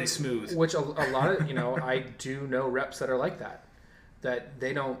is really smooth. Which a lot of I do know reps that are like that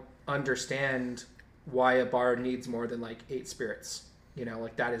they don't understand why a bar needs more than like 8 spirits.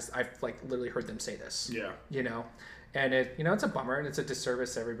 Like that is, I've like literally heard them say this. Yeah. And it's a bummer and it's a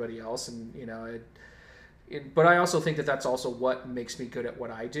disservice to everybody else. And, but I also think that that's also what makes me good at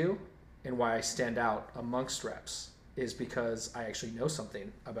what I do and why I stand out amongst reps is because I actually know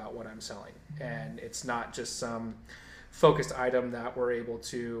something about what I'm selling. And it's not just some focused item that we're able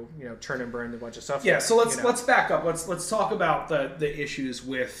to, turn and burn a bunch of stuff. Yeah. So let's back up. Let's talk about the issues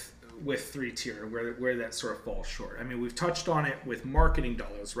with 3-tier, where that sort of falls short. I mean, we've touched on it with marketing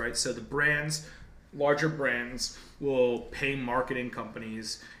dollars, right? So the brands, larger brands, will pay marketing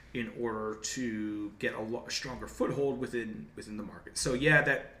companies in order to get a stronger foothold within the market. So yeah,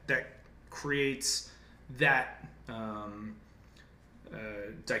 that creates that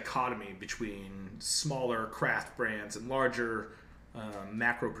dichotomy between smaller craft brands and larger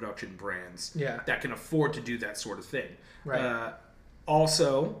macro production brands that can afford to do that sort of thing. Right.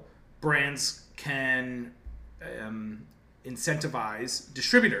 Also, brands can incentivize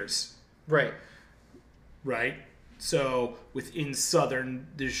distributors. Right. Right. So within Southern,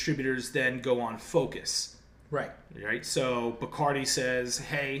 the distributors then go on focus. Right. Right. So Bacardi says,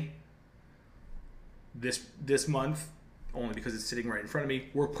 "Hey, this month, only because it's sitting right in front of me,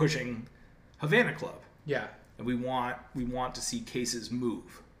 we're pushing Havana Club. Yeah. And we want to see cases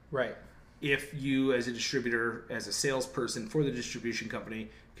move. Right. If you, as a distributor, as a salesperson for the distribution company,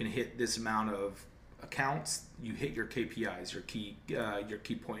 can hit this amount of accounts, you hit your KPIs, your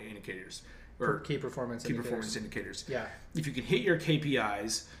key point indicators, or key performance indicators. Yeah. If you can hit your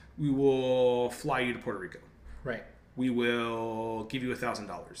KPIs, we will fly you to Puerto Rico. Right. We will give you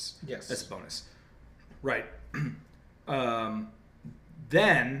 $1,000. Yes. As a bonus. Right.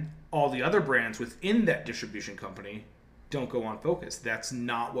 Then all the other brands within that distribution company don't go on focus. That's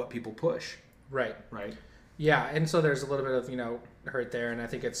not what people push. Right. Right. Yeah, and so there's a little bit of, hurt there, and I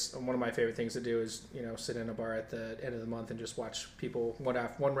think it's one of my favorite things to do is, sit in a bar at the end of the month and just watch people,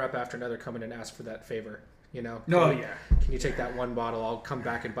 one rep after another, come in and ask for that favor, No, Can you take that one bottle? I'll come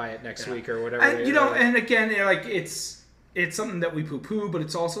back and buy it next week or whatever. And again, like it's something that we poo-poo, but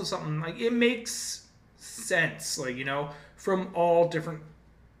it's also something like it makes sense, like, from all different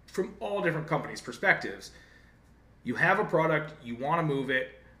companies' perspectives. You have a product, you want to move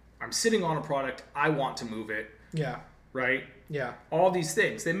it. I'm sitting on a product, I want to move it. Yeah. Right? Yeah. All these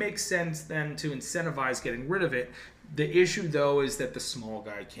things. They make sense then to incentivize getting rid of it. The issue though is that the small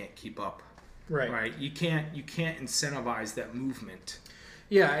guy can't keep up. Right. Right? You can't incentivize that movement.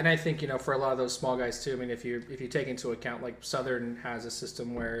 Yeah, and I think, for a lot of those small guys too, I mean, if you take into account, like Southern has a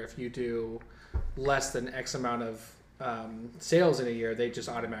system where if you do less than X amount of sales in a year, they just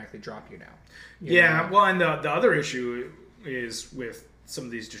automatically drop you now. Well, and the other issue is with some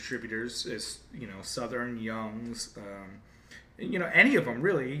of these distributors is, Southern, Young's, any of them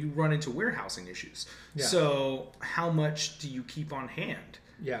really, you run into warehousing issues. Yeah. So how much do you keep on hand?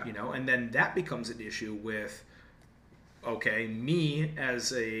 Yeah. And then that becomes an issue with, okay, me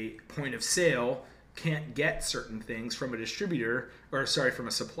as a point of sale can't get certain things from from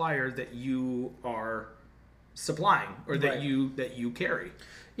a supplier that you are supplying or that you carry.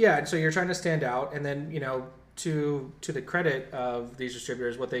 Yeah, and so you're trying to stand out, and then to the credit of these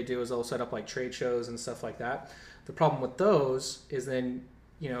distributors, what they do is they'll set up like trade shows and stuff like that. The problem with those is then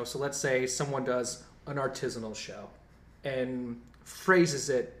so let's say someone does an artisanal show and phrases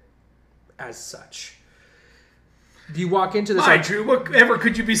it as such. You walk into this. Drew, whatever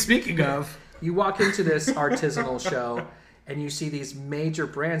could you be speaking of? You walk into this artisanal show and you see these major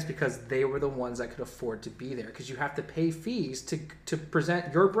brands because they were the ones that could afford to be there, because you have to pay fees to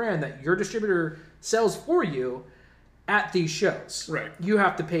present your brand that your distributor sells for you at these shows. Right. You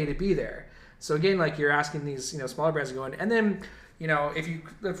have to pay to be there. So again, like you're asking these smaller brands to go in, and then if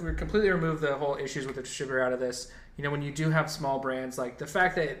we completely remove the whole issues with the distributor out of this, when you do have small brands, like the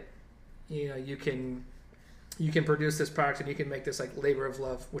fact that you can produce this product and you can make this like labor of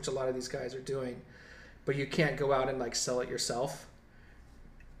love, which a lot of these guys are doing, but you can't go out and like sell it yourself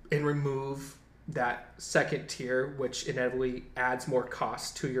and remove that second tier, which inevitably adds more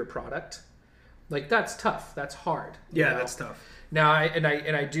cost to your product. Like that's tough. That's hard. Yeah, that's tough. Now,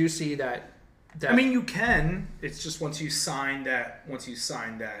 I do see that. I mean, you can. It's just once you sign that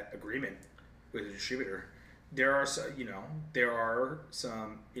agreement with a distributor, there are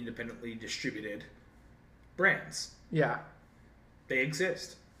some independently distributed brands. Yeah, they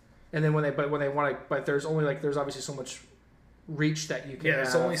exist. And then when they want to, but there's obviously so much reach that you can. Yeah,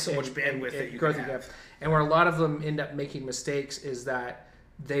 there's only so much bandwidth that you can have. And where a lot of them end up making mistakes is that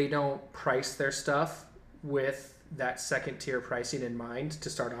they don't price their stuff with that second tier pricing in mind to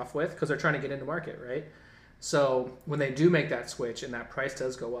start off with, because they're trying to get into market, right? So when they do make that switch and that price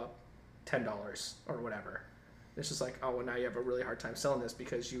does go up $10 or whatever. It's just like, oh, well, now you have a really hard time selling this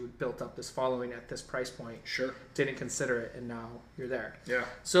because you built up this following at this price point. Sure. Didn't consider it, and now you're there. Yeah.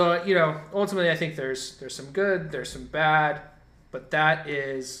 So, ultimately, I think there's some good, there's some bad, but that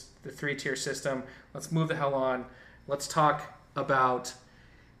is the 3-tier system. Let's move the hell on. Let's talk about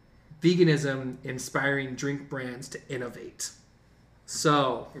veganism inspiring drink brands to innovate.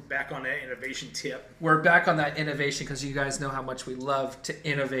 So we're back on that innovation tip. We're back on that innovation because you guys know how much we love to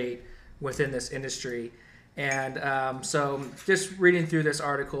innovate within this industry. And so just reading through this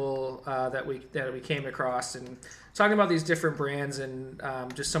article that we came across and talking about these different brands and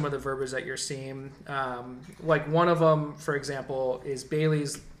just some of the verbiage that you're seeing. Like one of them, for example, is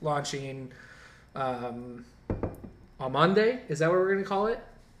Bailey's launching Almonde. Is that what we're going to call it?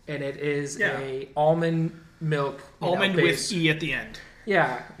 And it is a almond milk. Almond with E at the end.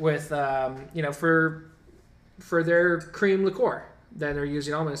 Yeah, with, for their cream liqueur. That they're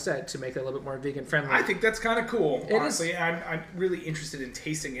using almond instead to make it a little bit more vegan friendly. I think that's kind of cool. Honestly, I'm really interested in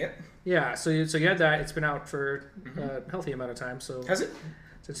tasting it. Yeah, so you had that. It's been out for a healthy amount of time. So has it?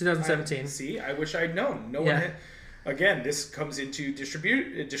 Since 2017. See, I wish I'd known. No one had, again, this comes into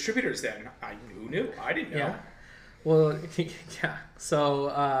distributors. Then who knew? I didn't know. Yeah. Well, yeah.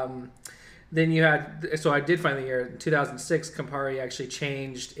 So then you had. So I did find the year in 2006. Campari actually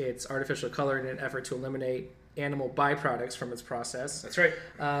changed its artificial color in an effort to eliminate animal byproducts from its process. That's right.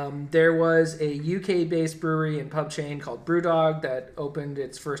 There was a UK-based brewery and pub chain called Brewdog that opened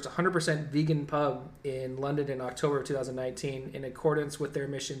its first 100% vegan pub in London in October of 2019 in accordance with their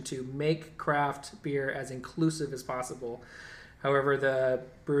mission to make craft beer as inclusive as possible. However, the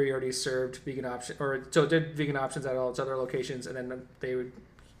brewery already served vegan options, so it did vegan options at all its other locations, and then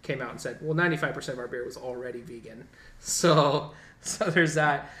came out and said, well, 95% of our beer was already vegan. So there's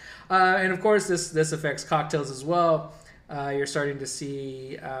that. And of course, this affects cocktails as well. You're starting to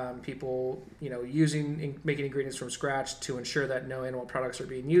see people, making ingredients from scratch to ensure that no animal products are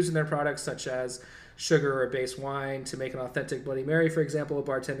being used in their products, such as sugar or base wine. To make an authentic Bloody Mary, for example, a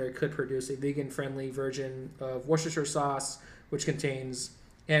bartender could produce a vegan-friendly version of Worcestershire sauce, which contains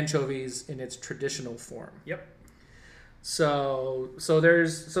anchovies in its traditional form. Yep. So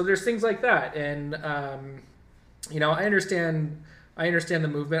there's things like that, and I understand the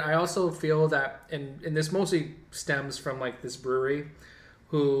movement. I also feel that, and this mostly stems from like this brewery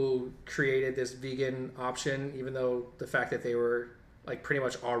who created this vegan option, even though the fact that they were like pretty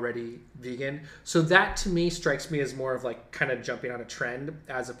much already vegan. So that to me strikes me as more of like kind of jumping on a trend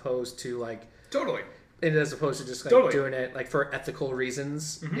as opposed to like totally. And as opposed to just like totally. Doing it like for ethical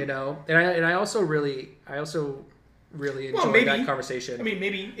reasons, And I also really enjoyed that conversation. I mean,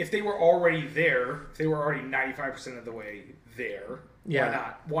 maybe if they were already there, if they were already 95% of the way there,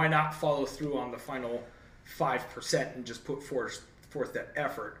 why not follow through on the final 5% and just put forth that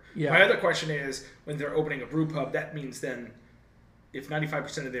effort? Yeah. My other question is, when they're opening a brew pub, that means then if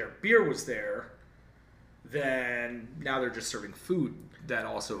 95% of their beer was there, then now they're just serving food that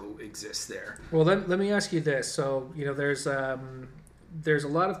also exists there. Well, let me ask you this. So, there's a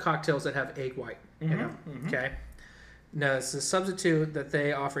lot of cocktails that have egg white in them, okay? Now, the substitute that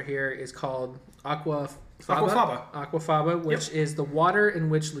they offer here is called aquafaba, which is the water in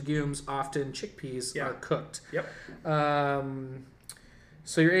which legumes, often chickpeas, are cooked. Yep.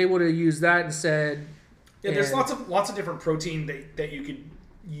 So you're able to use that instead. Yeah, there's lots of different protein that you could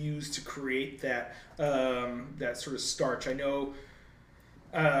use to create that that sort of starch. I know,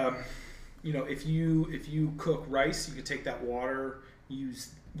 if you cook rice, you could take that water,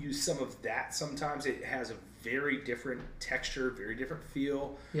 use some of that. Sometimes it has a very different texture, very different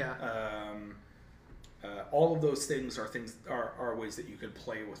feel. Yeah. All of those things are ways that you could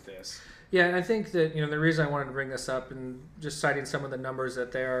play with this. Yeah, and I think that the reason I wanted to bring this up and just citing some of the numbers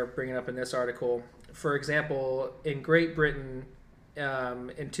that they are bringing up in this article. For example, in Great Britain,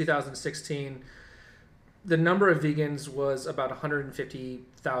 in 2016, the number of vegans was about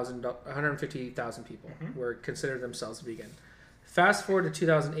 150,000 people were considered themselves vegan. Fast forward to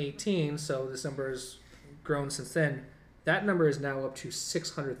 2018, so this number has grown since then. That number is now up to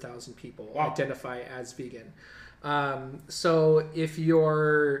 600,000 people identify as vegan. So if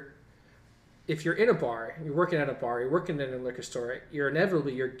you're in a bar, you're working at a bar, you're working in a liquor store, you're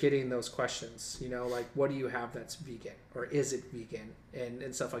getting those questions, like what do you have that's vegan, or is it vegan,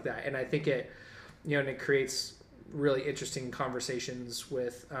 and stuff like that. And I think it, and it creates really interesting conversations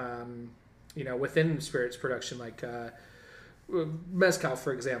with, within spirits production, like mezcal,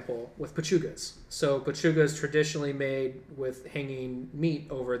 for example, with pechugas. So pechugas traditionally made with hanging meat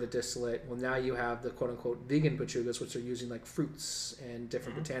over the distillate. Well, now you have the quote-unquote vegan pechugas, which are using like fruits and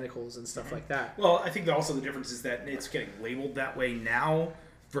different botanicals and stuff like that. Well, I think that also the difference is that it's getting labeled that way now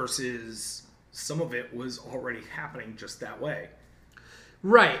versus some of it was already happening just that way.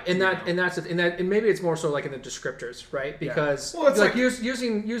 Right, and maybe it's more so like in the descriptors, right? Because well, it's like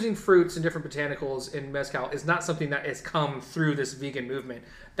using fruits and different botanicals in mezcal is not something that has come through this vegan movement.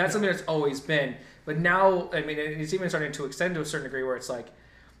 That's something that's always been. But now, I mean, it's even starting to extend to a certain degree where it's like,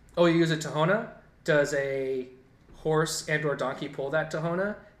 oh, you use a tahona? Does a horse and or donkey pull that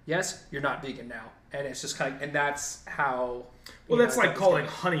tahona? Yes, you're not vegan now, and it's just kind of, and that's how. Well, that's like calling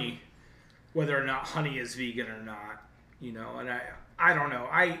honey, whether or not honey is vegan or not, you know. And I don't know.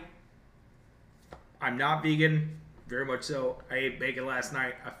 I'm not vegan, very much so. I ate bacon last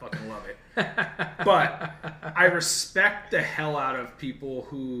night. I fucking love it. But I respect the hell out of people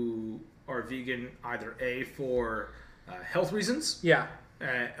who are vegan, either A, for health reasons,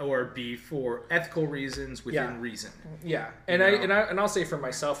 or B, for ethical reasons within reason. Yeah, and I'll say for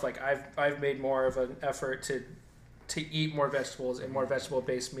myself, like I've made more of an effort to eat more vegetables and more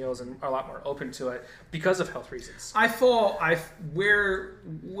vegetable-based meals, and are a lot more open to it because of health reasons.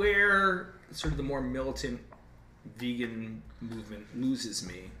 Where sort of the more militant vegan movement loses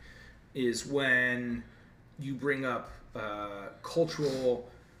me is when you bring up cultural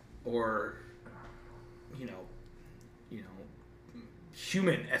or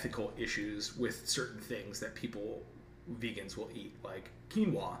human ethical issues with certain things that vegans will eat, like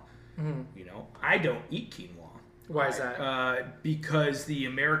quinoa. I don't eat quinoa. Why is that? Because the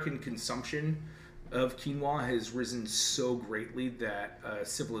American consumption of quinoa has risen so greatly that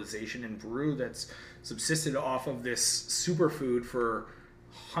civilization in Peru that's subsisted off of this superfood for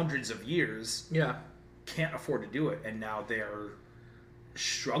hundreds of years can't afford to do it. And now they're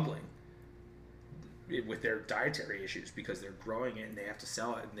struggling with their dietary issues because they're growing it and they have to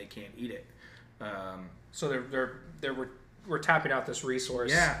sell it and they can't eat it. So we're tapping out this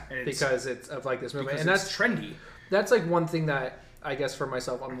resource because it's of like this movement, and that's trendy. That's like one thing that I guess for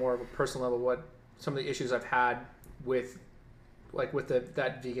myself on more of a personal level, what some of the issues I've had with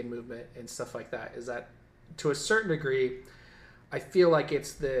that vegan movement and stuff like that is that to a certain degree, I feel like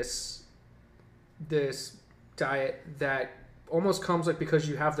it's this diet that almost comes like because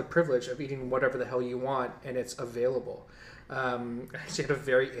you have the privilege of eating whatever the hell you want and it's available. I actually had a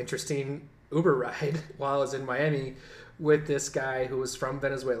very interesting Uber ride while I was in Miami with this guy who was from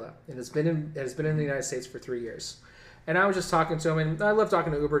Venezuela and has been in the United States for 3 years. And I was just talking to him, and I love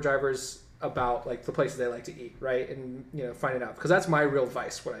talking to Uber drivers about like the places they like to eat, right? And finding out, because that's my real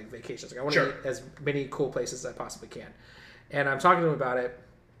vice when I vacation. Like I want to eat as many cool places as I possibly can. And I'm talking to him about it,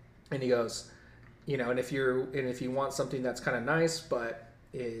 and he goes, and if you want something that's kind of nice but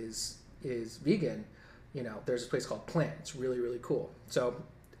is vegan, there's a place called Plant. It's really, really cool. So,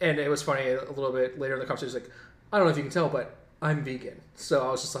 and it was funny a little bit later in the conversation. He was like, I don't know if you can tell, but I'm vegan. So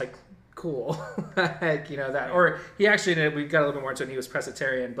I was just like, cool. Heck, that. Or he actually, we got a little bit more into it, and he was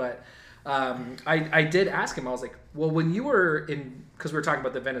pescatarian. But I did ask him, I was like, well, when you were in, because we were talking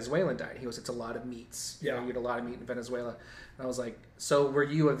about the Venezuelan diet, he goes, it's a lot of meats. You eat a lot of meat in Venezuela. And I was like, so were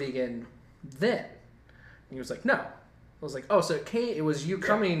you a vegan then? And he was like, no. I was like, oh, so it was you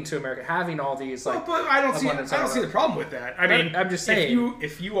coming to America, having all these like. Well, but I don't see the problem with that. I mean, I'm just saying,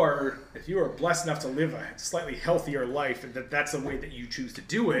 if you are blessed enough to live a slightly healthier life, and that's the way that you choose to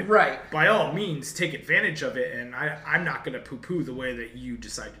do it, right? By all means, take advantage of it. And I'm not going to poo-poo the way that you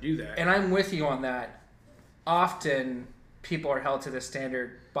decide to do that. And I'm with you on that. Often people are held to this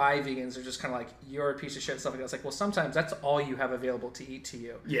standard by vegans. They're just kind of like, you're a piece of shit, stuff like that. It's like, well, sometimes that's all you have available to eat to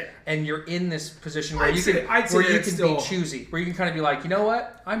you. Yeah. And you're in this position where you can be choosy, where you can kind of be like, you know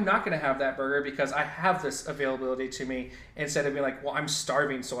what? I'm not going to have that burger because I have this availability to me, instead of being like, well, I'm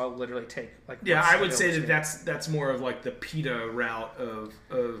starving, so I'll literally take like. Yeah, I would say that's more of like the PETA route of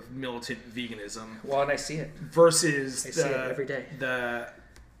militant veganism. Well, and I see it. Versus see it every day. The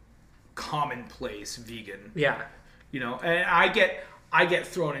commonplace vegan. Yeah. And I get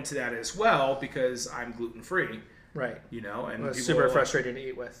thrown into that as well because I'm gluten free. Right. And it's super frustrating to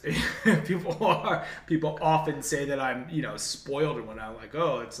eat with. people often say that I'm, spoiled and whatnot. Like,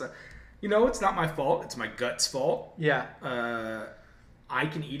 oh, it's not my fault. It's my gut's fault. Yeah. I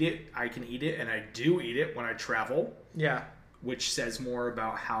can eat it, and I do eat it when I travel. Yeah. Which says more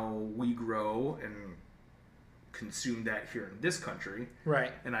about how we grow and consume that here in this country.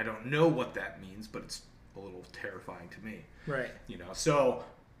 Right. And I don't know what that means, but it's a little terrifying to me. Right. So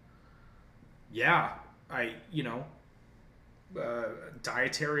yeah,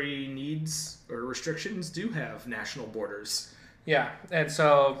 dietary needs or restrictions do have national borders. Yeah. And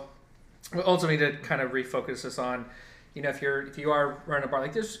so ultimately to kind of refocus this on, if you are running a bar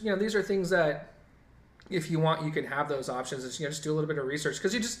like this, these are things that if you want, you can have those options. It's, just do a little bit of research,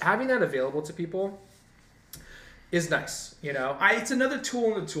 because you just having that available to people is nice. It's another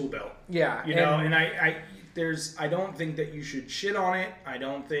tool in the tool belt. Yeah, and I don't think that you should shit on it. I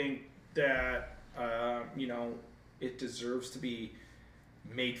don't think that it deserves to be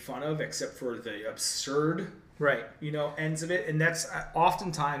made fun of, except for the absurd ends of it. And that's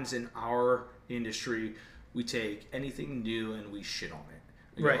oftentimes in our industry, we take anything new and we shit on it.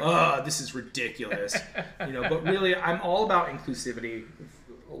 Oh, this is ridiculous. But really, I'm all about inclusivity,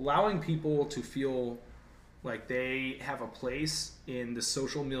 allowing people to feel like they have a place in the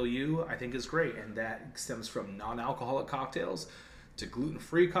social milieu. I think is great, and that stems from non-alcoholic cocktails to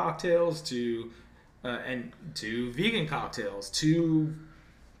gluten-free cocktails to vegan cocktails to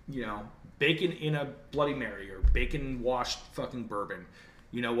bacon in a Bloody Mary or bacon washed fucking bourbon.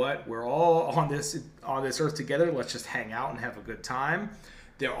 You know what? We're all on this earth together. Let's just hang out and have a good time.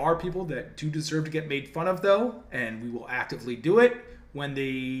 There are people that do deserve to get made fun of, though, and we will actively do it when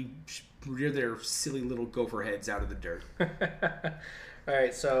they rear their silly little gopher heads out of the dirt. All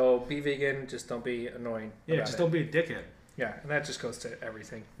right, so be vegan. Just don't be annoying. Yeah, just don't be a dickhead. Yeah, and that just goes to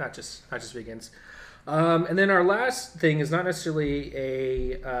everything, not just vegans. And then our last thing is not necessarily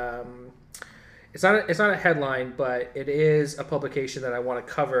it's not a headline, but it is a publication that I want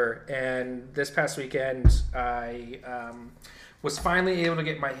to cover. And this past weekend, I was finally able to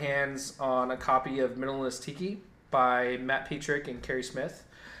get my hands on a copy of Minimalist Tiki by Matt Petrick and Carrie Smith.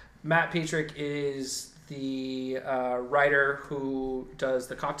 Matt Petrick is the writer who does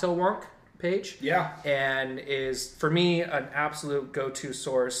the Cocktail Wonk page. Yeah. And is, for me, an absolute go-to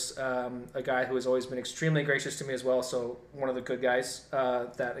source. A guy who has always been extremely gracious to me as well. So one of the good guys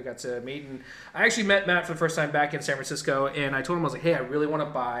that I got to meet. And I actually met Matt for the first time back in San Francisco. And I told him, I was like, hey, I really want to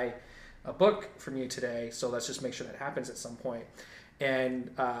buy a book from you today. So let's just make sure that happens at some point. And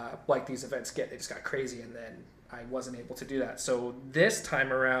like these events they just got crazy. And then I wasn't able to do that. So this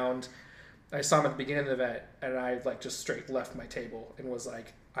time around, I saw him at the beginning of the event. And I just straight left my table and was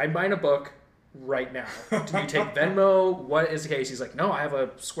like, I'm buying a book right now. Do you take Venmo? What is the case? He's like, no, I have a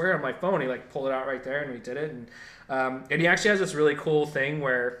Square on my phone. He pulled it out right there, and we did it. And he actually has this really cool thing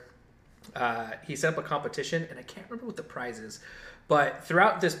where he set up a competition, and I can't remember what the prize is, but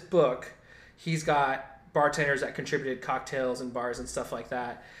throughout this book, he's got bartenders that contributed cocktails and bars and stuff like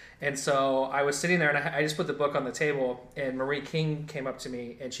that. And so I was sitting there, and I just put the book on the table, and Marie King came up to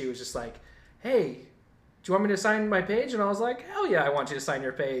me, and she was just like, hey, do you want me to sign my page? And I was like, hell yeah, I want you to sign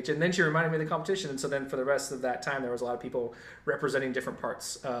your page. And then she reminded me of the competition. And so then for the rest of that time, there was a lot of people representing different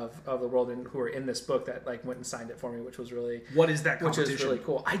parts of the world and who were in this book that went and signed it for me, which was really... What is that competition? Which is really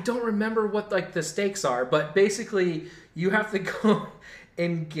cool. I don't remember what the stakes are, but basically you have to go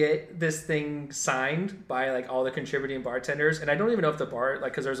and get this thing signed by all the contributing bartenders. And I don't even know if the bar,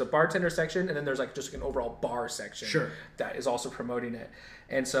 because there's a bartender section and then there's just an overall bar section that is also promoting it.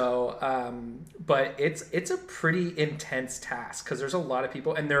 And so, but it's a pretty intense task because there's a lot of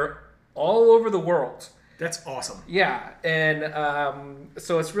people and they're all over the world. That's awesome. Yeah. And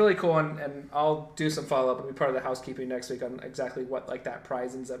so it's really cool. And I'll do some follow-up and be part of the housekeeping next week on exactly what that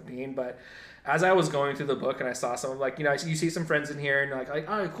prize ends up being. But as I was going through the book and I saw some you see some friends in here and you're like,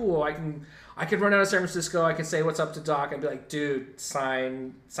 oh, cool. I can run out of San Francisco. I can say what's up to Doc and be like, dude,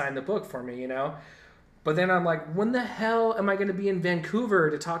 sign the book for me, But then I'm like, when the hell am I going to be in Vancouver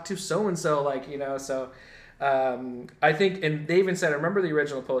to talk to so-and-so? So I think, and they even said, I remember the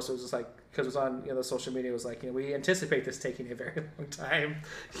original post, it was just because it was on the social media, it was we anticipate this taking a very long time,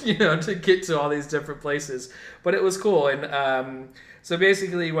 to get to all these different places. But it was cool. And so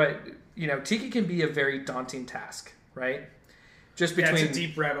basically Tiki can be a very daunting task, right? Just between... it's a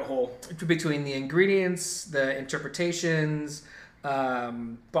deep rabbit hole. Between the ingredients, the interpretations...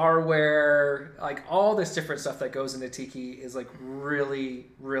 barware, all this different stuff that goes into Tiki is really,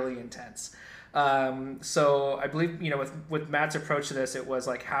 really intense. So I believe, with Matt's approach to this, it was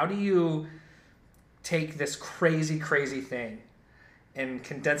how do you take this crazy, crazy thing and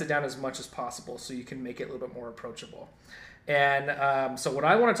condense it down as much as possible so you can make it a little bit more approachable. And so what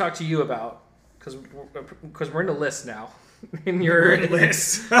I want to talk to you about, because we're into lists now, and you're into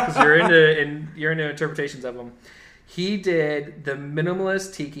lists, because you're into interpretations of them. He did the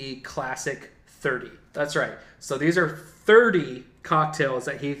Minimalist Tiki Classic 30. That's right. So these are 30 cocktails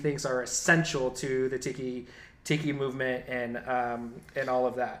that he thinks are essential to the Tiki movement and all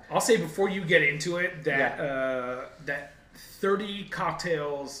of that. I'll say before you get into it that 30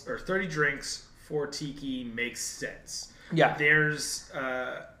 cocktails or 30 drinks for Tiki makes sense. Yeah. There's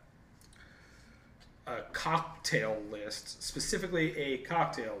a cocktail list, specifically a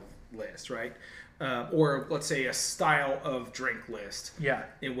cocktail list, right? Or let's say a style of drink list. Yeah.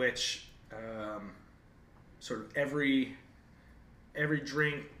 In which sort of every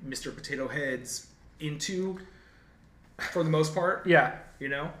drink Mr. Potato Head's into for the most part. Yeah. You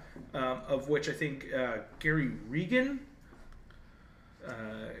know, of which I think Gary Regan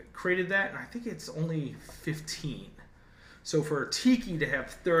created that, and I think it's only 15. So for tiki to have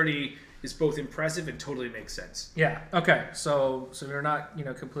 30 is both impressive and totally makes sense. Yeah. Okay. So you're not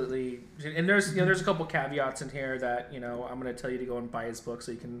completely, and there's there's a couple caveats in here that I'm going to tell you to go and buy his book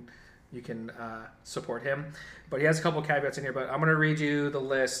so you can support him. But he has a couple caveats in here. But I'm going to read you the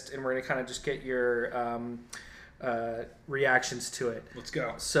list, and we're going to kind of just get your reactions to it. Let's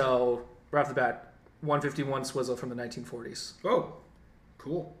go. So right off the bat, 151 Swizzle from the 1940s. Oh,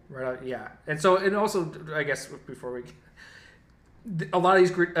 cool. Right out, yeah. And also, I guess before we, a lot of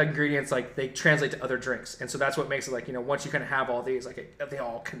these ingredients they translate to other drinks, and so that's what makes it once you kind of have all these they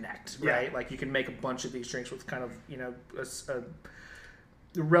all connect, right? Yeah. You can make a bunch of these drinks with kind of a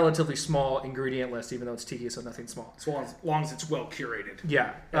relatively small ingredient list, even though it's tiki, so nothing small. As long as it's well curated.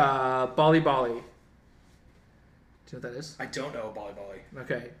 Yeah. Bali Bali. Do you know what that is? I don't know Bali Bali.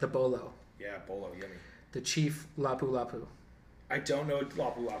 Okay. The Bolo. Yeah, Bolo, yummy. The Chief Lapu Lapu. I don't know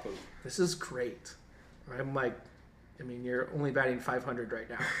Lapu Lapu. This is great. You're only batting 500 right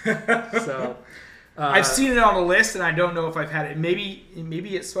now. So I've seen it on a list, and I don't know if I've had it.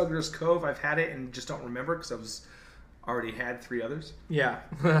 Maybe at Smuggler's Cove I've had it and just don't remember because I was already had 3 others. Yeah.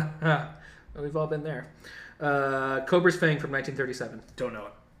 We've all been there. Cobra's Fang from 1937. Don't know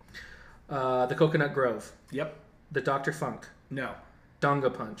it. The Coconut Grove. Yep. The Dr. Funk. No. Donga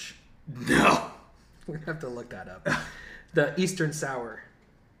Punch. No. We're going to have to look that up. The Eastern Sour.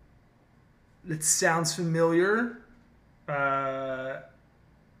 It sounds familiar.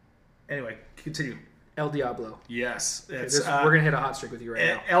 Anyway, continue. El Diablo. Yes. We're going to hit a hot streak with you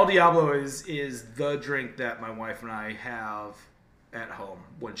right now. El Diablo is the drink that my wife and I have at home.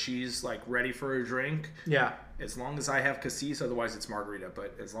 When she's ready for a drink. Yeah. As long as I have cassis, otherwise it's margarita.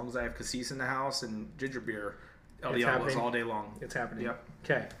 But as long as I have cassis in the house and ginger beer, El Diablo is all day long. It's happening. Yep.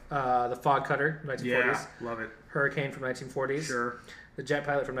 Okay. The Fog Cutter, 1940s. Yeah, love it. Hurricane from 1940s. Sure. The Jet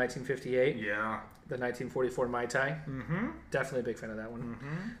Pilot from 1958. Yeah. The 1944 Mai Tai. Mm-hmm. Definitely a big fan of that one.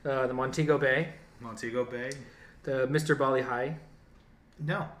 Mm-hmm. The Montego Bay. Montego Bay. The Mr. Bali High.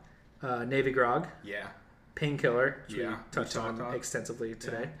 No. Navy Grog. Yeah. Painkiller, which we we touched on talked extensively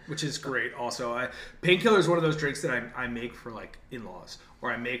today. Yeah. Which is great. Also, Painkiller is one of those drinks that I make for in-laws,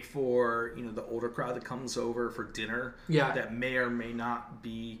 or I make for the older crowd that comes over for dinner. Yeah. That may or may not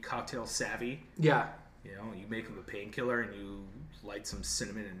be cocktail savvy. Yeah. You make them a painkiller and you light some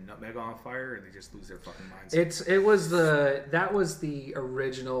cinnamon and nutmeg on fire, and they just lose their fucking minds. That was the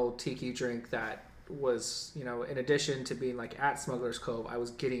original tiki drink that was in addition to being at Smuggler's Cove, I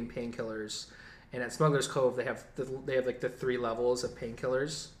was getting painkillers. And at Smuggler's Cove, they have the 3 levels of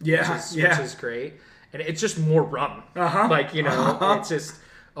painkillers. Yeah, which is great. And it's just more rum. It's just,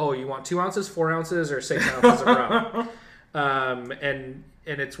 you want 2 ounces, 4 ounces, or 6 ounces of rum. And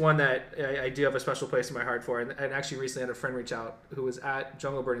it's one that I do have a special place in my heart for. And actually recently had a friend reach out who was at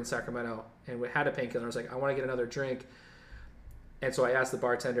Jungle Bird in Sacramento and we had a painkiller. I was like, I want to get another drink. And so I asked the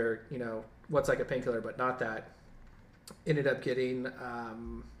bartender, what's a painkiller, but not that. Ended up getting...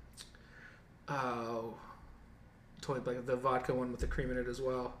 totally the vodka one with the cream in it as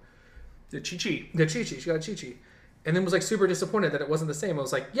well. The Chi-Chi. The Chi-Chi. She got Chi-Chi. And then was super disappointed that it wasn't the same. I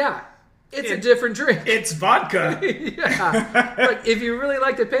was like, yeah, it's a different drink. It's vodka. Yeah. If you really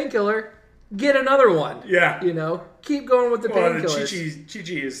like the painkiller, get another one. Yeah. Keep going with the painkillers. The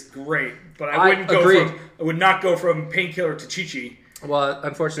Chi-Chi is great, but I would not go from painkiller to Chi-Chi. Well,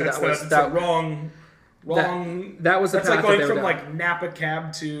 unfortunately, that's the wrong. That was the path like going from Napa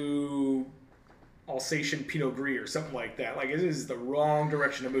Cab to Alsatian Pinot Gris or something like that. It is the wrong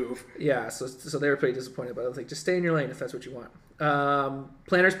direction to move. Yeah, so they were pretty disappointed, but I was like, just stay in your lane if that's what you want.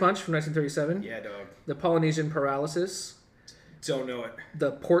 Planter's Punch from 1937. Yeah, dog. The Polynesian Paralysis. Don't know it.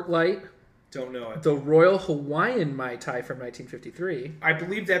 The Port Light. Don't know it. The Royal Hawaiian Mai Tai from 1953. I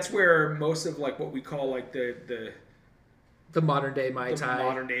believe that's where most of what we call the modern day Mai Tai. The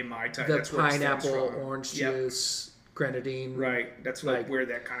modern day Mai Tai. The that's pineapple, orange juice. Grenadine. Right. That's where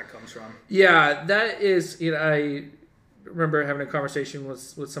that kind of comes from. Yeah, that is, I remember having a conversation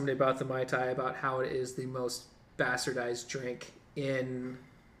with somebody about the Mai Tai, about how it is the most bastardized drink in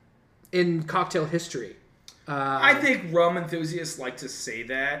cocktail history. I think rum enthusiasts like to say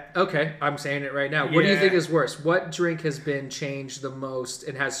that. Okay, I'm saying it right now. What do you think is worse? What drink has been changed the most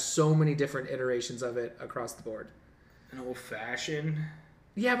and has so many different iterations of it across the board? An old fashioned.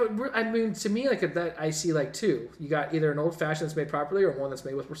 Yeah, but to me, that I see 2. You got either an old fashioned that's made properly or one that's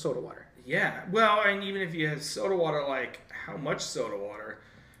made with soda water. Yeah, well, and even if you have soda water, how much soda water?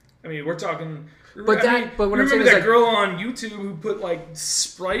 We're talking. But what I'm saying remember is that girl on YouTube who put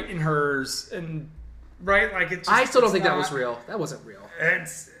Sprite in hers, and right? Like it's. Just, I still don't think that was real. That wasn't real.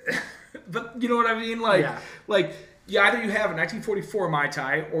 It's, but you know what I mean? Like, either you have a 1944 Mai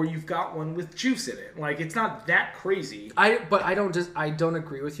Tai or you've got one with juice in it. Like, it's not that crazy. I don't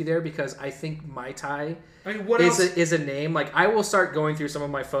agree with you there because I think Mai Tai what else? is a name. Like, I will start going through some of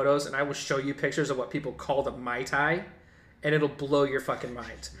my photos and I will show you pictures of what people call the Mai Tai, and it'll blow your fucking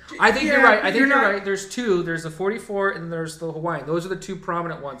mind. I think you're right. I think you're right. There's two. There's the 44 and there's the Hawaiian. Those are the two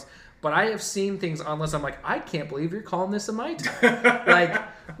prominent ones. But I have seen things on this. I'm like, I can't believe you're calling this a Mai Tai. Like,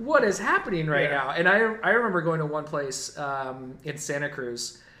 what is happening right now? And I remember going to one place in Santa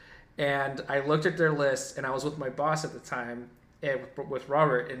Cruz, and I looked at their list, and I was with my boss at the time, with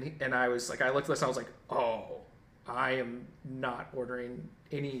Robert, and I was like, I looked at this, and I was like, oh, I am not ordering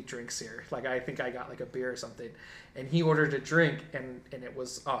any drinks here. Like, I think I got like a beer or something. And he ordered a drink, and it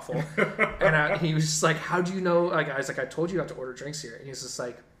was awful. And he was just like, how do you know? Like, I was like, I told you not to order drinks here. And he's just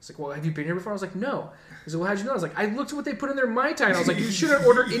like, well, have you been here before? I was like, no. He said, well, how'd you know? I was like, I looked at what they put in their Mai Tai, and I was like, you shouldn't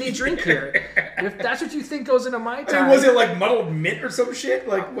order any drink here. If that's what you think goes in a Mai Tai. Was it like muddled mint or some shit?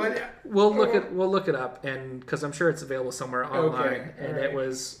 Like what? We'll look it up, and because I'm sure it's available somewhere online. And right. It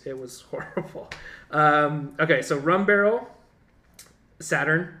was horrible. Okay, so rum barrel,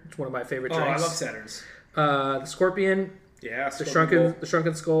 Saturn. It's one of my favorite drinks. I love Saturns. The Scorpion. Yeah, the Shrunken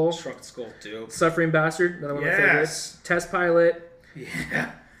Skull. Shrunken Skull too. Suffering Bastard. Another one of my favorites. Test Pilot.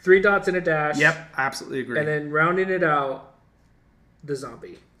 Yeah. 3 dots and a dash. Yep, absolutely agree. And then rounding it out, the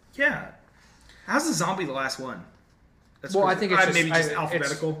Zombie. Yeah. How's the Zombie the last one? That's I think it's maybe just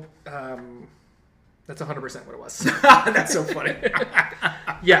alphabetical. That's 100% what it was. That's so funny.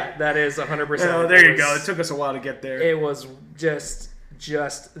 Yeah, that is 100%. Oh, there you go. It took us a while to get there. It was just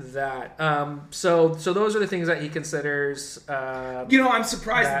that. So those are the things that he considers. I'm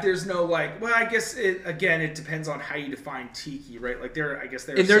surprised that there's no well, I guess it depends on how you define tiki, right? Like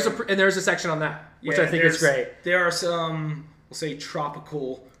there's a section on that, which I think is great. There are some, we'll say,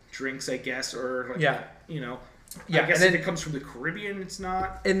 tropical drinks, I guess, or I guess if it comes from the Caribbean, it's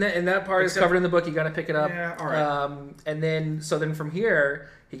not. And that part is covered in the book. You got to pick it up. Yeah, all right. And then from here,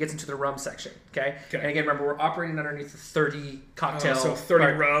 he gets into the rum section. Okay. And again, remember, we're operating underneath the 30 cocktail. So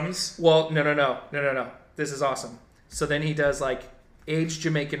 30 rums. Well, no. This is awesome. So then he does like aged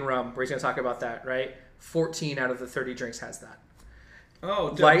Jamaican rum, where he's going to talk about that, right? 14 out of the 30 drinks has that. Oh,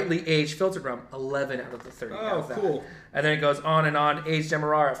 dope. Lightly aged filtered rum, 11 out of the 30 have that. Cool. And then it goes on and on. Aged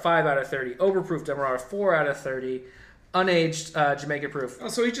Demerara, 5 out of 30. Overproof Demerara, 4 out of 30. Unaged Jamaica proof. Oh,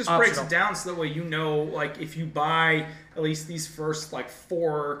 so he just breaks it down so that way if you buy at least these first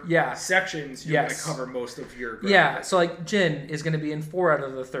 4 sections, you're going to cover most of your ground. Yeah, so gin is going to be in 4 out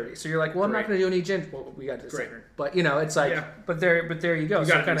of the 30. So you're like, well, I'm not going to do any gin. Well, we got to do Saturn. But it's but there you go. You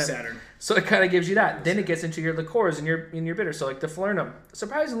got to do Saturn. So it kind of gives you that. Then it gets into your liqueurs and your bitters. So the Falernum,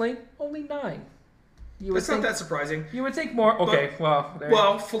 surprisingly, only 9. That's not that surprising. You would think more. Okay,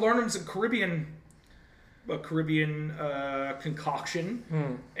 Falernum's a Caribbean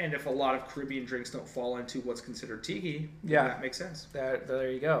concoction, and if a lot of Caribbean drinks don't fall into what's considered tiki, that makes sense.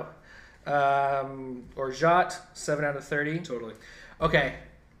 There you go. Orgeat, 7 out of 30. Totally. Okay,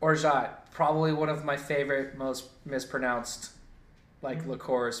 Orgeat, probably one of my favorite, most mispronounced,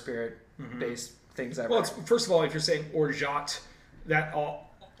 liqueur spirit-based things ever. Well, first of all, if you're saying Orgeat, that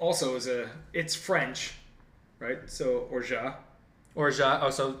also it's French, right? So Orgeat. Orgeat. Oh,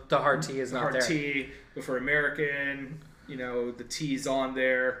 so the hard T is not there. Hard T, but for American, the T's on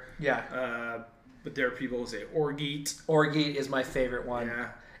there. Yeah. But there are people who say Orgeat. Orgeat is my favorite one. Yeah.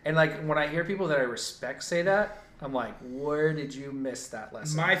 And when I hear people that I respect say that, I'm like, where did you miss that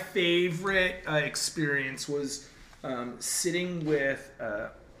lesson? My favorite experience was sitting with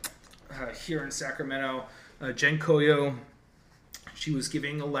here in Sacramento, Jen Koyo. She was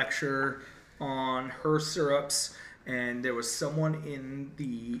giving a lecture on her syrups. And there was someone in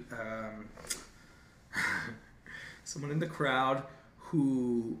the crowd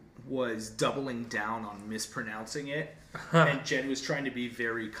who was doubling down on mispronouncing it, and Jen was trying to be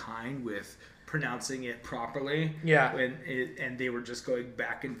very kind with pronouncing it properly. Yeah, and they were just going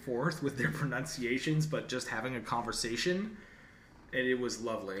back and forth with their pronunciations, but just having a conversation, and it was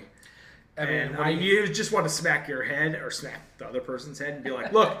lovely. You just want to smack your head or smack the other person's head and be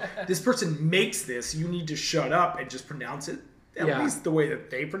like, look, this person makes this. You need to shut up and just pronounce it at least the way that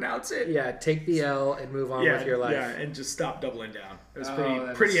they pronounce it. Yeah, take the L and move on with your life. Yeah, and just stop doubling down. It was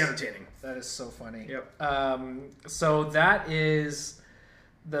pretty entertaining. That is so funny. Yep. So that is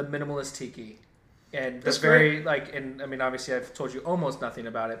the minimalist tiki. And That's very like, and I mean, obviously, I've told you almost nothing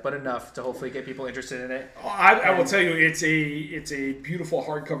about it, but enough to hopefully get people interested in it. I will tell you, it's a beautiful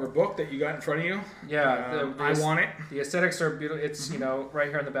hardcover book that you got in front of you. Yeah, I want it. The aesthetics are beautiful. It's right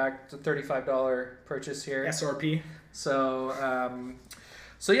here on the back. It's a $35 purchase here. SRP. So,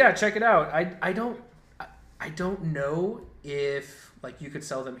 so yeah, check it out. I don't know if like you could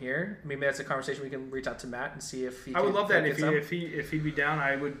sell them here. Maybe that's a conversation we can reach out to Matt and see if he. I would love that if he'd be down.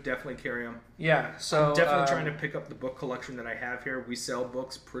 I would definitely carry them. Yeah, so I'm definitely trying to pick up the book collection that I have here. We sell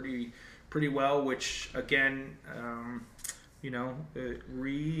books pretty well, which again,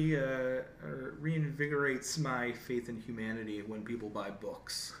 reinvigorates my faith in humanity when people buy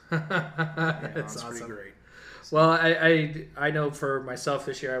books. That's awesome. Pretty great. So. Well, I know for myself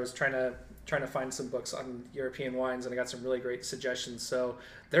this year I was trying to find some books on European wines, and I got some really great suggestions. So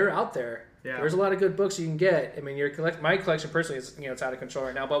they're out there. Yeah. There's a lot of good books you can get. I mean, my collection personally is it's out of control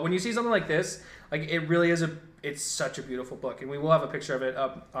right now. But when you see something like this, like it really is it's such a beautiful book, and we will have a picture of it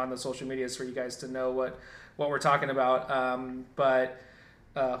up on the social medias for you guys to know what we're talking about. But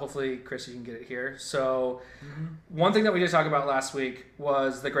hopefully, Chris, you can get it here. So one thing that we did talk about last week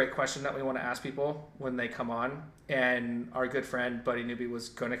was the great question that we want to ask people when they come on. And our good friend, Buddy Newby, was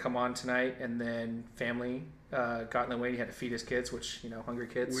going to come on tonight, and then family got in the way. He had to feed his kids, which, hungry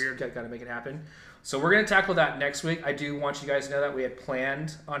kids. Weird. Got to make it happen. So we're going to tackle that next week. I do want you guys to know that we had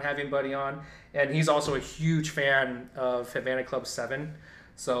planned on having Buddy on. And he's also a huge fan of Havana Club 7.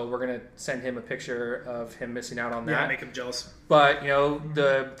 So we're going to send him a picture of him missing out on that. Yeah, make him jealous. But,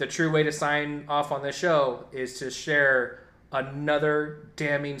 the true way to sign off on this show is to share another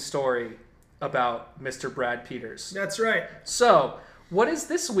damning story about Mr. Brad Peters. That's right. So, what is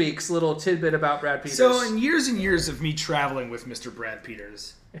this week's little tidbit about Brad Peters? So, in years and years of me traveling with Mr. Brad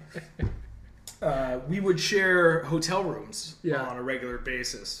Peters, we would share hotel rooms on a regular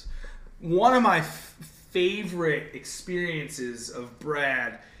basis. One of my favorite experiences of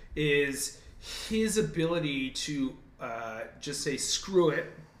Brad is his ability to just say, screw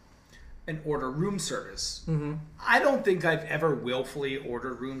it, and order room service. Mm-hmm. I don't think I've ever willfully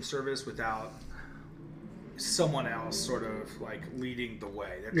ordered room service without someone else sort of like leading the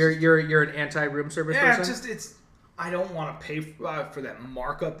way. You're an anti-room service person? Yeah, I don't want to pay for that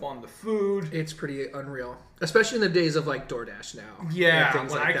markup on the food. It's pretty unreal, especially in the days of like DoorDash now. Yeah, when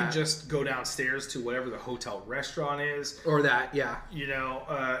like I can just go downstairs to whatever the hotel restaurant is, or that. Yeah,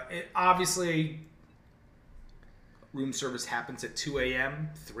 obviously. Room service happens at 2 a.m.,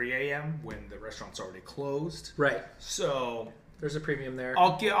 3 a.m. when the restaurant's already closed. Right. So there's a premium there.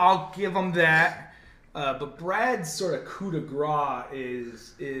 I'll give them that. But Brad's sort of coup de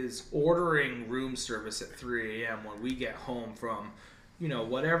grace is ordering room service at 3 a.m. when we get home from,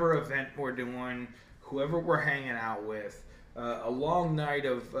 whatever event we're doing, whoever we're hanging out with, a long night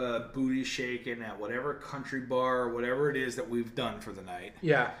of booty shaking at whatever country bar or whatever it is that we've done for the night.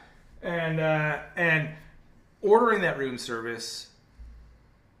 Yeah. And ordering that room service,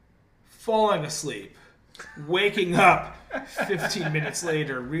 falling asleep, waking up 15 minutes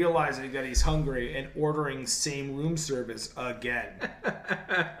later, realizing that he's hungry, and ordering same room service again.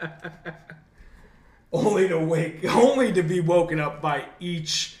 only to be woken up by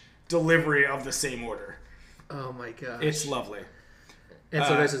each delivery of the same order. Oh my gosh. It's lovely. And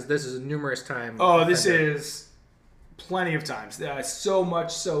so this is numerous times. Oh, this is plenty of times. So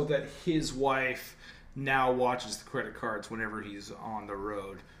much so that his wife now watches the credit cards whenever he's on the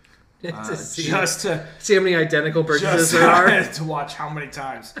road. See how many identical purchases there are? To watch how many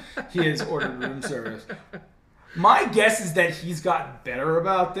times he has ordered room service. My guess is that he's gotten better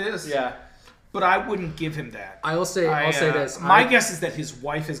about this. Yeah. But I wouldn't give him that. I'll say this. My guess is that his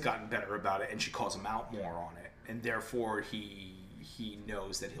wife has gotten better about it, and she calls him out more on it. And therefore, he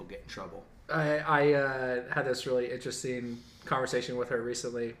knows that he'll get in trouble. I had this really interesting conversation with her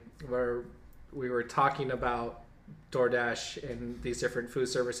recently where we were talking about DoorDash and these different food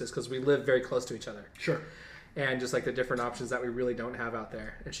services because we live very close to each other. Sure. And just like the different options that we really don't have out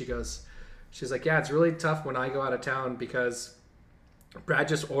there. And she's like, yeah, it's really tough when I go out of town because Brad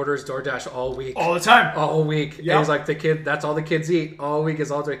just orders DoorDash all week. All the time. All week. Yep. And he's like, that's all the kids eat. All week is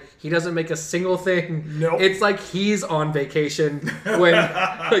all day. He doesn't make a single thing. Nope. It's like he's on vacation when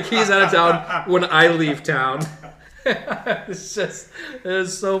like he's out of town when I leave town.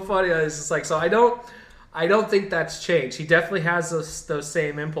 It's so funny. It's just like, so I don't think that's changed. He definitely has those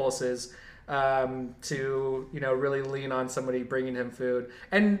same impulses to really lean on somebody bringing him food.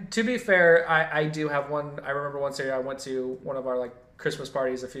 And to be fair, I do have one. I remember one year I went to one of our like Christmas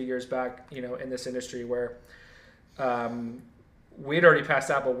parties a few years back, in this industry where we had already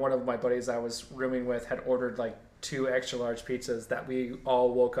passed out, but one of my buddies I was rooming with had ordered like 2 extra large pizzas that we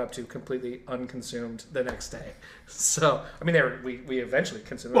all woke up to completely unconsumed the next day. So, I mean, we eventually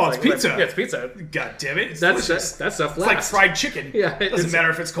consumed it. Well, it's pizza. Yeah, it's pizza. God damn it. It's That delicious. stuff lasts. It's like fried chicken. Yeah. Doesn't matter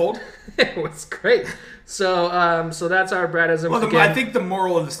if it's cold. It was great. So that's our Bradism. Well, I think the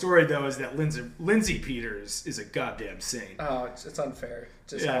moral of the story, though, is that Lindsay Peters is a goddamn saint. Oh, it's unfair.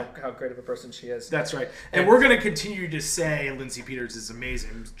 Just how great of a person she is. That's right. And we're going to continue to say Lindsay Peters is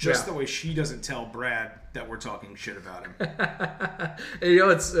amazing, just the way she doesn't tell Brad that we're talking shit about him. And,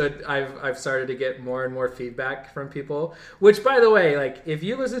 it's I've started to get more and more feedback from people. Which, by the way, like if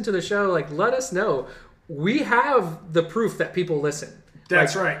you listen to the show, like let us know. We have the proof that people listen.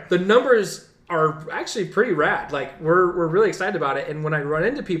 That's like, right. The numbers are actually pretty rad. Like we're really excited about it. And when I run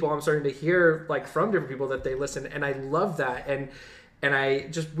into people, I'm starting to hear like from different people that they listen, and I love that. And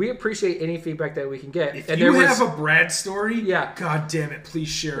we appreciate any feedback that we can get. If and you have a Brad story, God damn it, please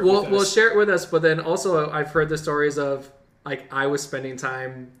share it with us. We'll share it with us, but then also I've heard the stories of, like, I was spending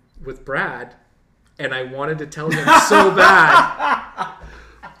time with Brad, and I wanted to tell him so bad,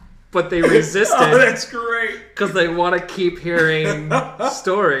 but they resisted. Oh, that's great. Because they want to keep hearing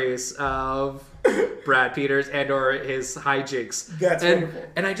stories of Brad Peters and or his hijinks. That's wonderful.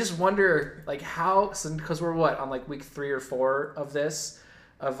 And I just wonder, like, how, because we're on like week 3 or 4 of this,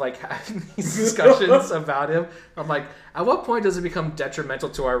 of like having these discussions about him. I'm like, at what point does it become detrimental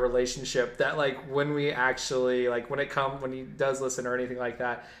to our relationship that like when we actually like when he does listen or anything like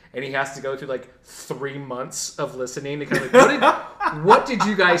that, and he has to go through like 3 months of listening to kind of like, what did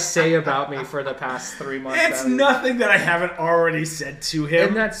you guys say about me for the past 3 months? It's nothing that I haven't already said to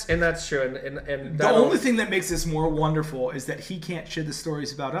him. And that's true. And the only thing that makes this more wonderful is that he can't share the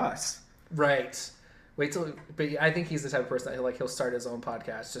stories about us. Right. Wait till, but I think he's the type of person that he'll start his own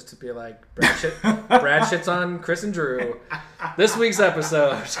podcast just to be like, Brad shits on Chris and Drew. This week's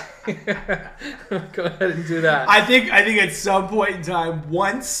episode. Go ahead and do that. I think at some point in time,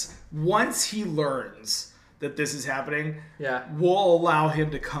 once he learns that this is happening, we'll allow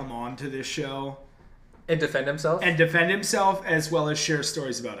him to come on to this show and defend himself, as well as share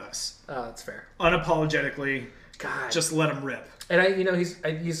stories about us. Oh, that's fair. Unapologetically. God, just let him rip. And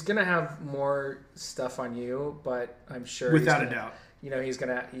he's gonna have more stuff on you, but I'm sure without a doubt,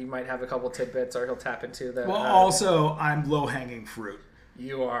 he might have a couple tidbits, or he'll tap into the. Well, also I'm low hanging fruit.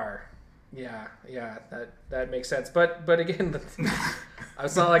 You are, yeah, that makes sense. But again,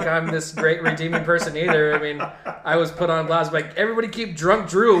 it's not like I'm this great redeeming person either. I mean, I was put on blast like everybody keep drunk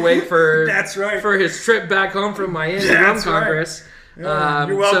Drew awake for that's right for his trip back home from Miami Rum Congress. Yeah,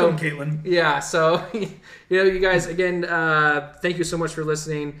 you're welcome, Caitlin. Yeah, so you guys again, thank you so much for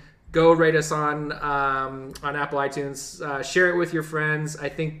listening. Go rate us on Apple iTunes. Share it with your friends. I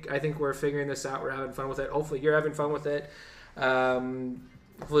think we're figuring this out. We're having fun with it. Hopefully you're having fun with it. Hopefully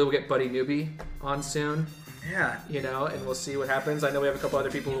we'll get Buddy Newbie on soon. Yeah. And we'll see what happens. I know we have a couple other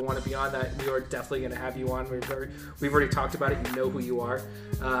people who want to be on that. We are definitely going to have you on. We've already talked about it. You know who you are.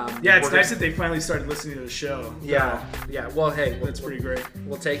 It's nice that they finally started listening to the show. Yeah. Well, hey. That's pretty great.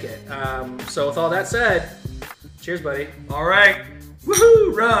 We'll take it. So with all that said, cheers, buddy. All right.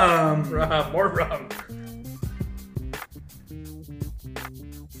 Woohoo! Rum. More rum.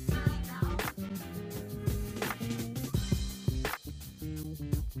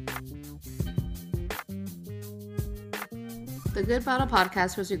 The Good Bottle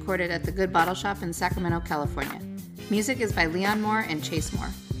Podcast was recorded at the Good Bottle Shop in Sacramento, California. Music is by Leon Moore and Chase Moore.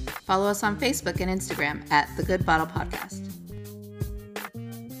 Follow us on Facebook and Instagram at The Good Bottle Podcast.